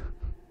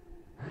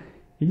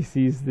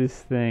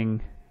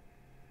thing.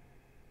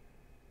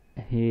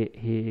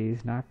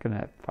 He's not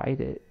gonna fight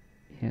it,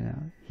 you know.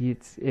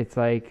 It's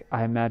like,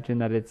 I imagine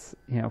that it's,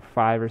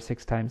 5 or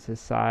 6 times his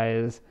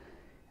size,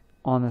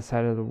 on the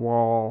side of the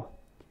wall,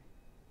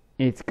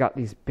 It's got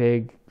these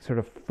big sort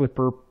of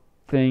flipper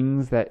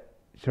things that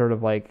sort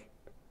of like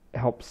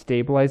help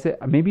stabilize it.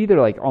 Maybe they're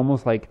like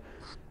almost like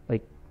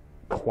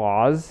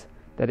claws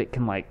that it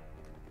can like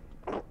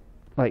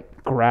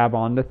grab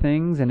onto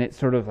things, and it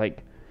sort of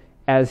like,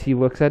 as he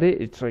looks at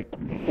it, it's like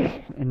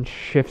and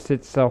shifts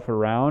itself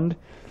around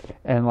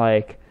and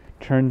like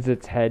turns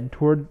its head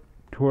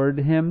toward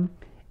him,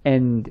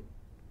 and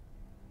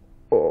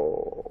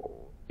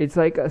it's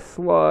like a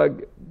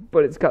slug,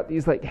 but it's got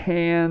these like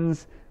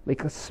hands,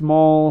 like a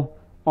small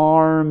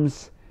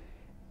arms,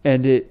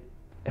 and it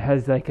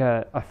has like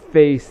a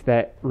face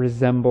that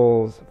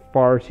resembles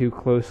far too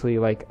closely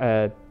like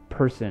a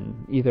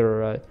person,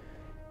 either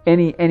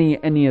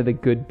any of the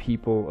good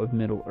people of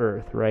Middle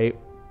Earth, right?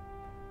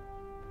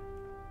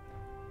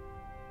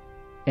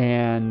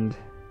 And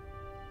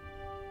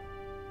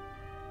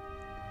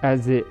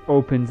as it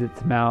opens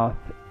its mouth,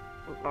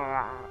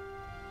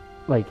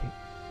 like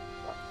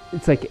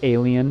it's like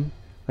alien,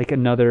 like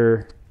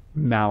another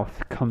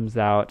mouth comes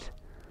out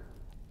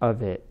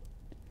of it,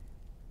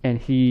 and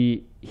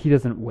he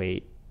doesn't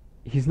wait.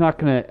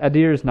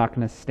 Adir's not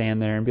gonna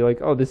stand there and be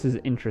like, oh, this is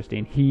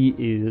interesting.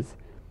 He's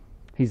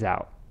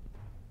out.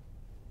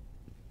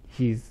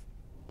 He's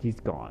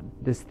gone.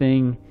 This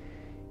thing.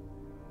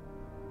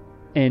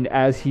 And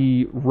as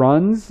he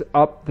runs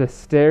up the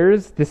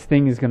stairs, this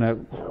thing is gonna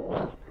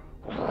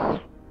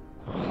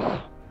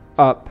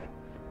up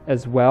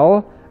as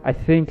well. I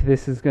think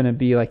this is gonna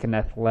be like an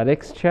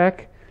athletics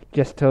check,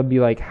 just to be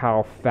like,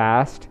 how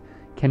fast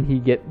can he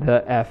get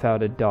the F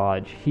out of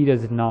Dodge? He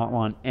does not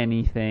want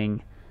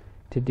anything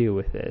to do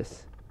with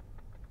this.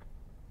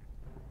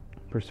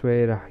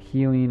 Persuade,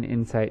 healing,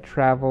 insight,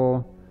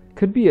 travel.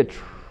 Could be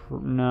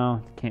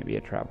no, it can't be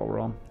a travel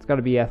roll. It's got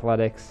to be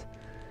athletics.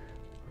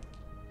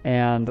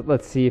 And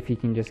let's see if he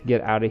can just get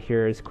out of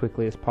here as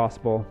quickly as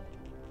possible.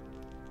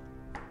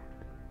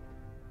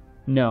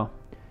 No.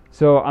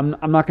 So I'm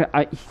not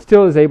gonna. He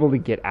still is able to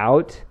get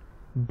out,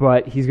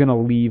 but he's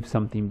gonna leave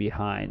something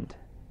behind.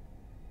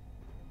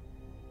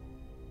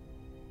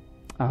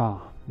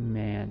 Oh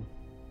man.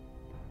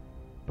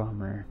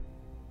 Bummer.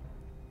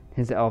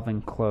 His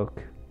elven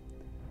cloak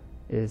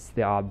is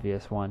the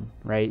obvious one,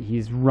 right?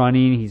 He's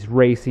running, he's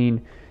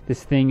racing.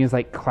 This thing is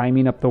like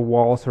climbing up the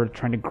wall, sort of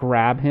trying to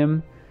grab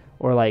him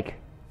or like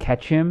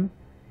catch him,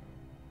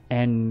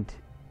 and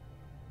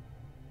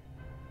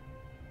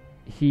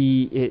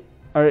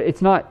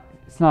it's not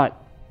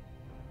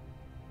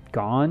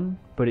gone,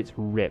 but it's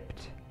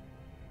ripped,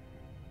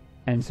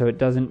 and so it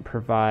doesn't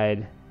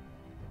provide.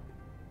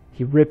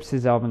 He rips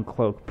his elven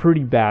cloak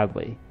pretty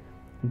badly.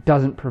 It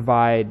doesn't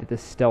provide the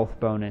stealth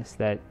bonus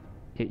that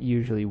it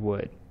usually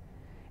would.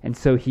 And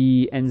so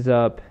he ends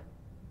up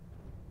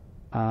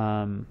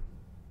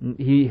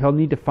he'll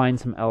need to find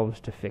some elves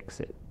to fix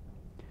it.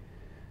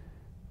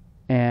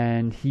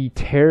 And he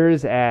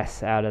tears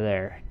ass out of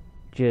there,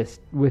 just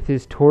with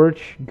his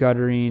torch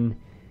guttering,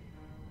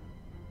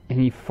 and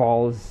he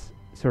falls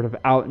sort of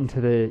out into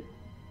the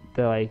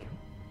like,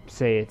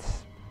 say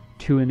it's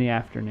 2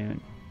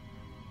 p.m.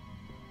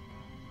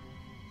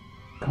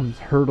 Comes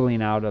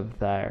hurtling out of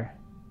there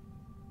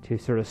to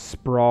sort of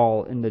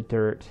sprawl in the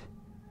dirt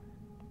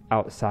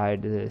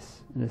outside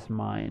this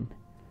mine.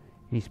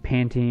 And he's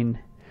panting.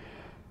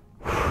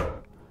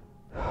 And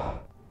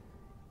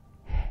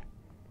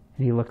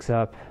he looks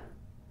up.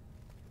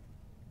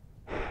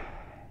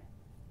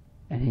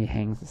 And he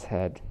hangs his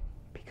head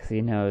because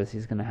he knows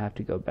he's going to have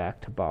to go back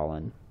to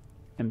Balin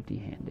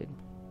empty-handed.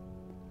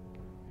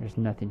 There's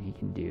nothing he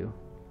can do.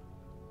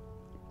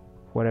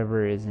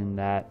 Whatever is in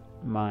that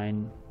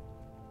mine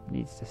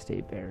needs to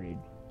stay buried.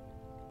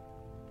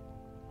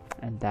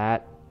 And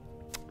that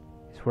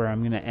is where I'm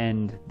going to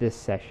end this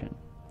session.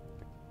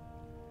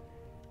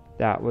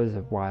 That was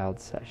a wild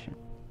session.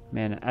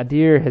 Man,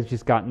 Adir has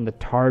just gotten the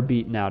tar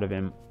beaten out of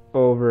him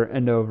over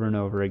and over and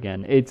over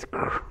again. It's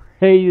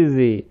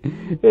crazy.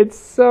 It's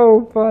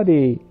so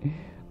funny.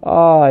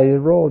 Oh, I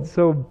rolled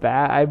so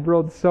bad. I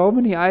rolled so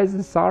many Eyes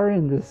of Sorrow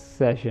in this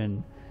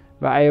session.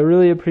 But I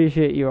really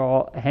appreciate you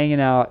all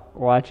hanging out,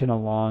 watching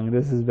along.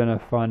 This has been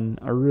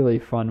a really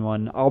fun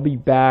one. I'll be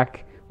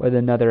back with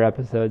another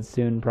episode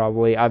soon,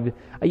 probably. I've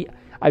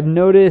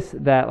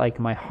noticed that like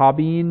my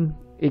hobbying,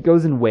 it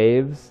goes in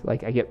waves.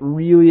 Like I get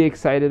really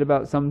excited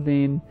about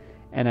something,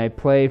 and I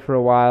play for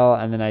a while,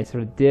 and then I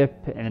sort of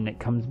dip, and then it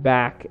comes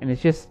back, and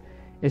it's just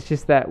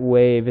that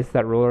wave. It's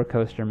that roller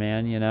coaster,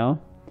 man. You know,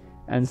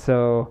 and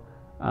so.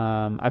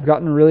 I've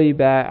really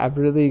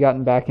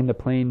gotten back into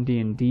playing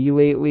D&D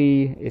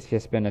lately. It's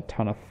just been a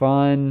ton of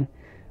fun.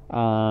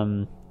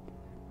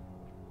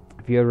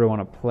 If you ever want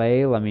to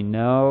play, let me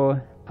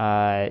know.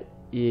 I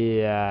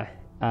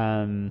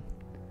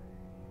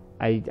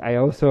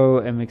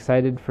also am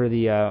excited for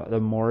the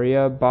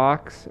Moria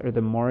box, or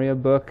the Moria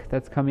book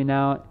that's coming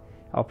out.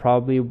 I'll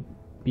probably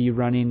be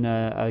running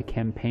a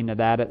campaign of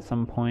that at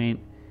some point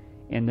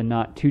in the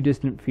not too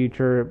distant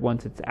future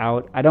once it's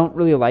out. I don't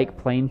really like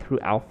playing through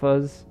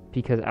alphas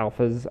because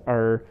alphas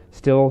are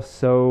still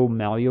so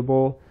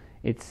malleable.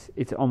 It's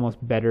almost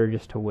better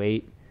just to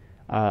wait.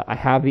 I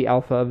have the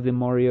alpha of the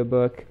Morio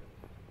book,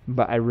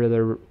 but I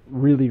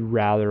really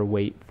rather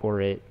wait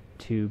for it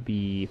to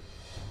be,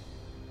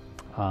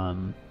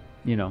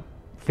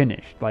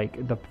 finished,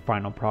 like the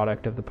final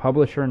product of the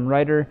publisher and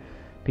writer,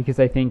 because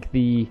I think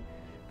the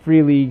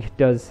Free League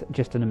does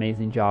just an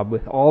amazing job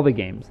with all the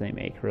games they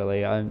make,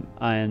 really,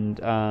 and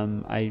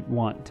I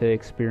want to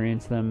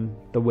experience them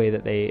the way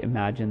that they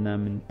imagine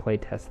them and play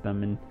test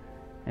them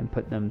and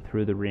put them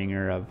through the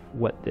ringer of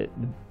what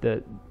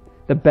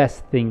the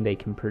best thing they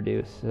can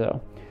produce.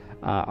 So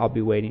I'll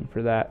be waiting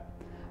for that.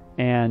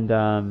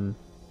 And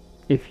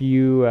if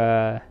you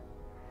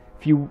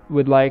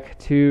would like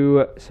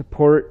to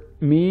support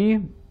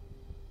me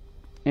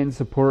and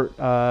support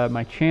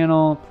my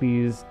channel,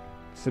 please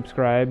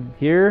subscribe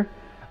here.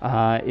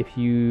 If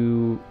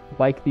you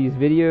like these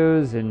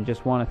videos and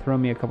just want to throw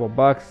me a couple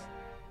bucks,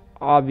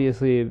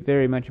 obviously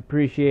very much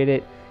appreciate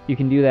it. You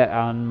can do that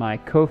on my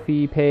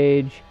Ko-fi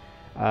page.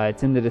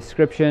 It's in the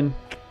description.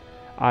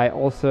 I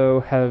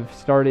also have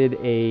started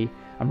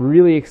I'm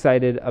really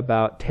excited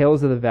about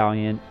Tales of the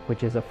Valiant,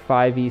 which is a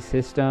 5e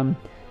system.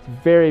 It's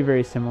very,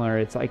 very similar.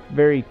 It's like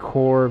very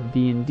core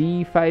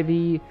D&D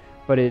 5e,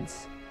 but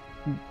it's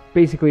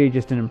basically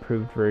just an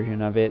improved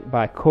version of it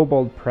by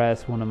Kobold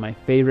Press, one of my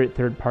favorite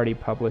third-party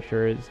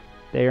publishers.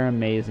 They are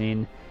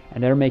amazing,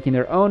 and they're making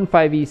their own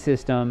 5e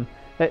system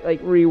that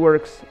like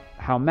reworks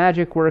how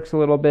magic works a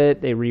little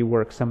bit. They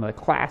rework some of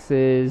the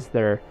classes.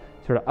 They're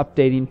sort of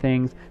updating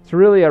things. It's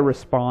really a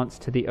response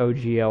to the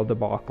OGL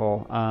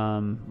debacle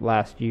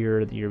last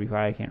year or the year before,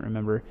 I can't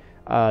remember,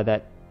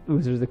 that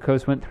Wizards of the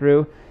Coast went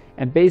through.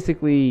 And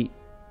basically,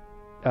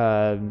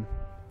 Kobold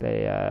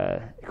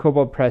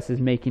Press is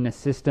making a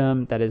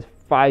system that is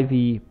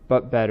 5e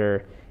but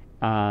better,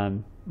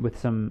 with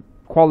some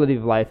quality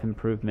of life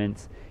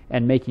improvements,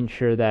 and making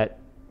sure that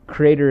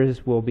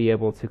creators will be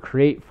able to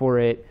create for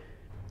it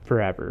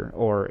forever,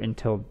 or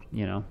until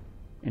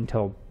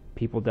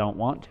people don't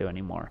want to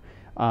anymore,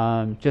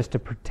 just to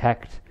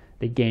protect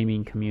the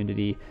gaming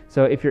community.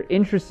 So if you're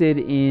interested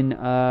in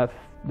the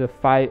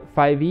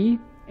 5e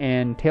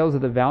and Tales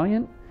of the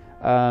Valiant,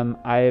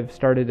 I've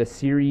started a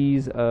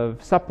series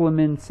of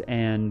supplements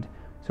and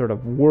sort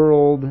of a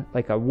world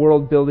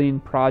building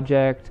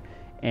project,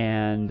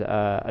 and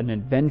an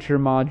adventure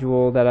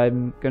module that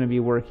I'm going to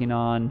be working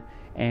on.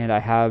 And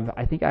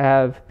I think I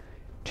have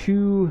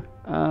 2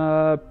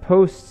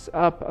 posts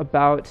up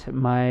about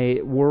my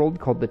world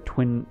called the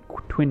Twin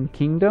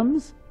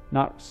Kingdoms.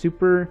 Not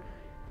super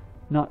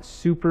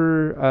what's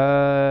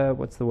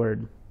the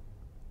word?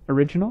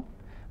 Original,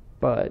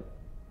 but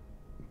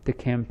the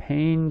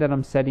campaign that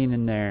I'm setting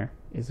in there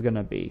is going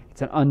to be,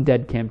 it's an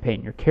undead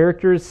campaign. Your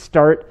characters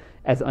start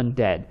as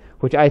undead,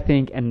 which I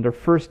think, and their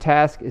first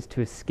task is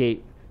to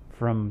escape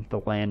from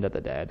the land of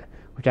the dead,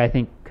 which I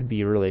think could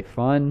be really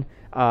fun.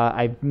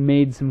 I've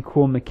made some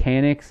cool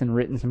mechanics and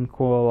written some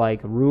cool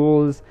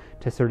rules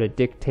to sort of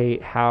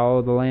dictate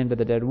how the land of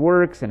the dead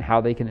works and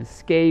how they can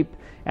escape,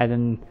 and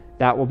then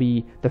that will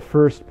be the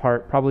first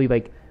part, probably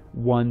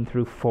 1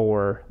 through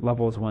 4,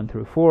 levels 1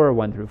 through 4,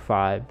 1 through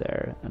 5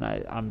 there, and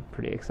I'm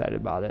pretty excited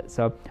about it.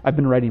 So I've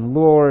been writing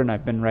lore, and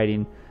I've been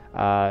writing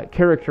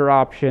character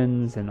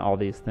options and all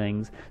these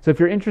things. So if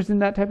you're interested in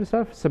that type of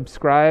stuff,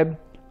 subscribe.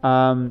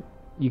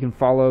 You can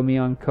follow me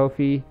on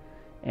Ko-fi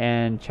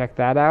and check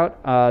that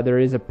out. There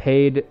is a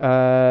paid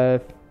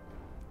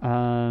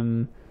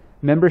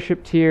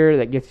membership tier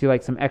that gets you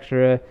some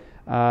extra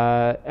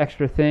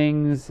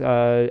things,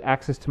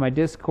 access to my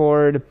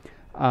Discord.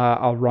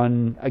 I'll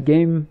run a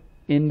game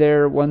in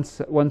there once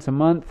a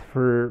month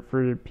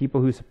for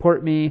people who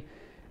support me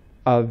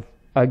of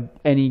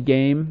any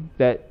game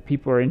that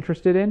people are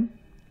interested in.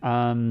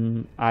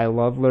 I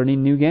love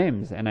learning new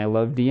games, and I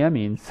love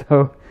DMing,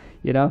 so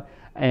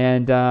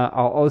and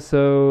I'll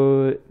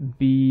also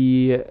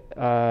be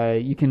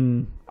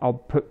I'll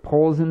put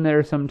polls in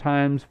there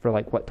sometimes for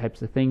what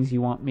types of things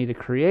you want me to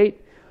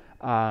create.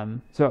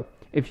 So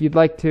if you'd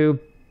like to,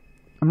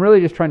 I'm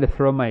really just trying to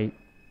throw my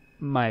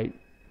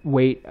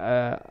weight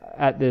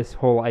at this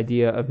whole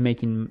idea of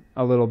making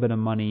a little bit of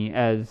money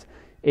as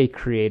a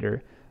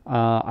creator.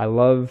 I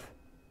love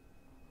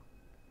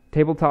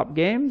tabletop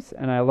games,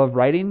 and I love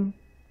writing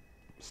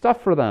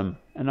stuff for them,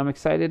 and I'm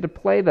excited to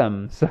play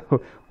them,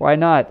 so why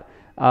not?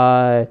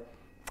 So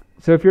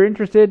if you're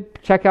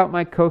interested, check out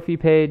my Ko-fi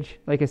page.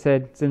 Like I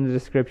said, it's in the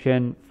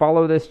description.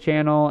 Follow this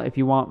channel if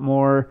you want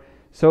more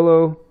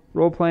solo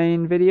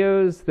role-playing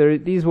videos.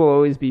 These will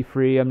always be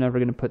free. I'm never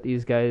going to put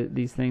these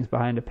things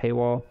behind a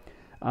paywall.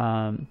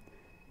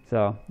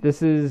 So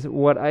this is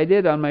what I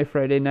did on my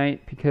Friday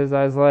night, because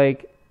I was I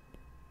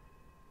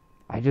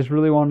just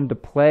really wanted to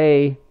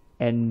play,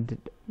 and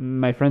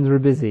my friends were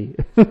busy.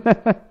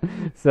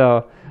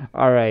 So,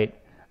 all right.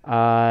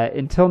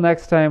 Until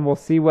next time, we'll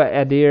see what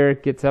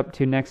Adir gets up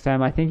to next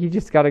time. I think you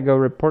just got to go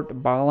report to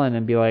Balin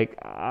and be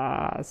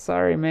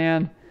sorry,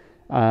 man.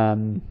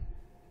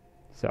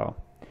 So,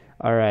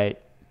 all right.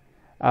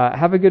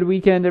 Have a good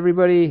weekend,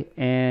 everybody,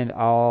 and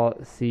I'll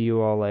see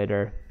you all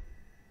later.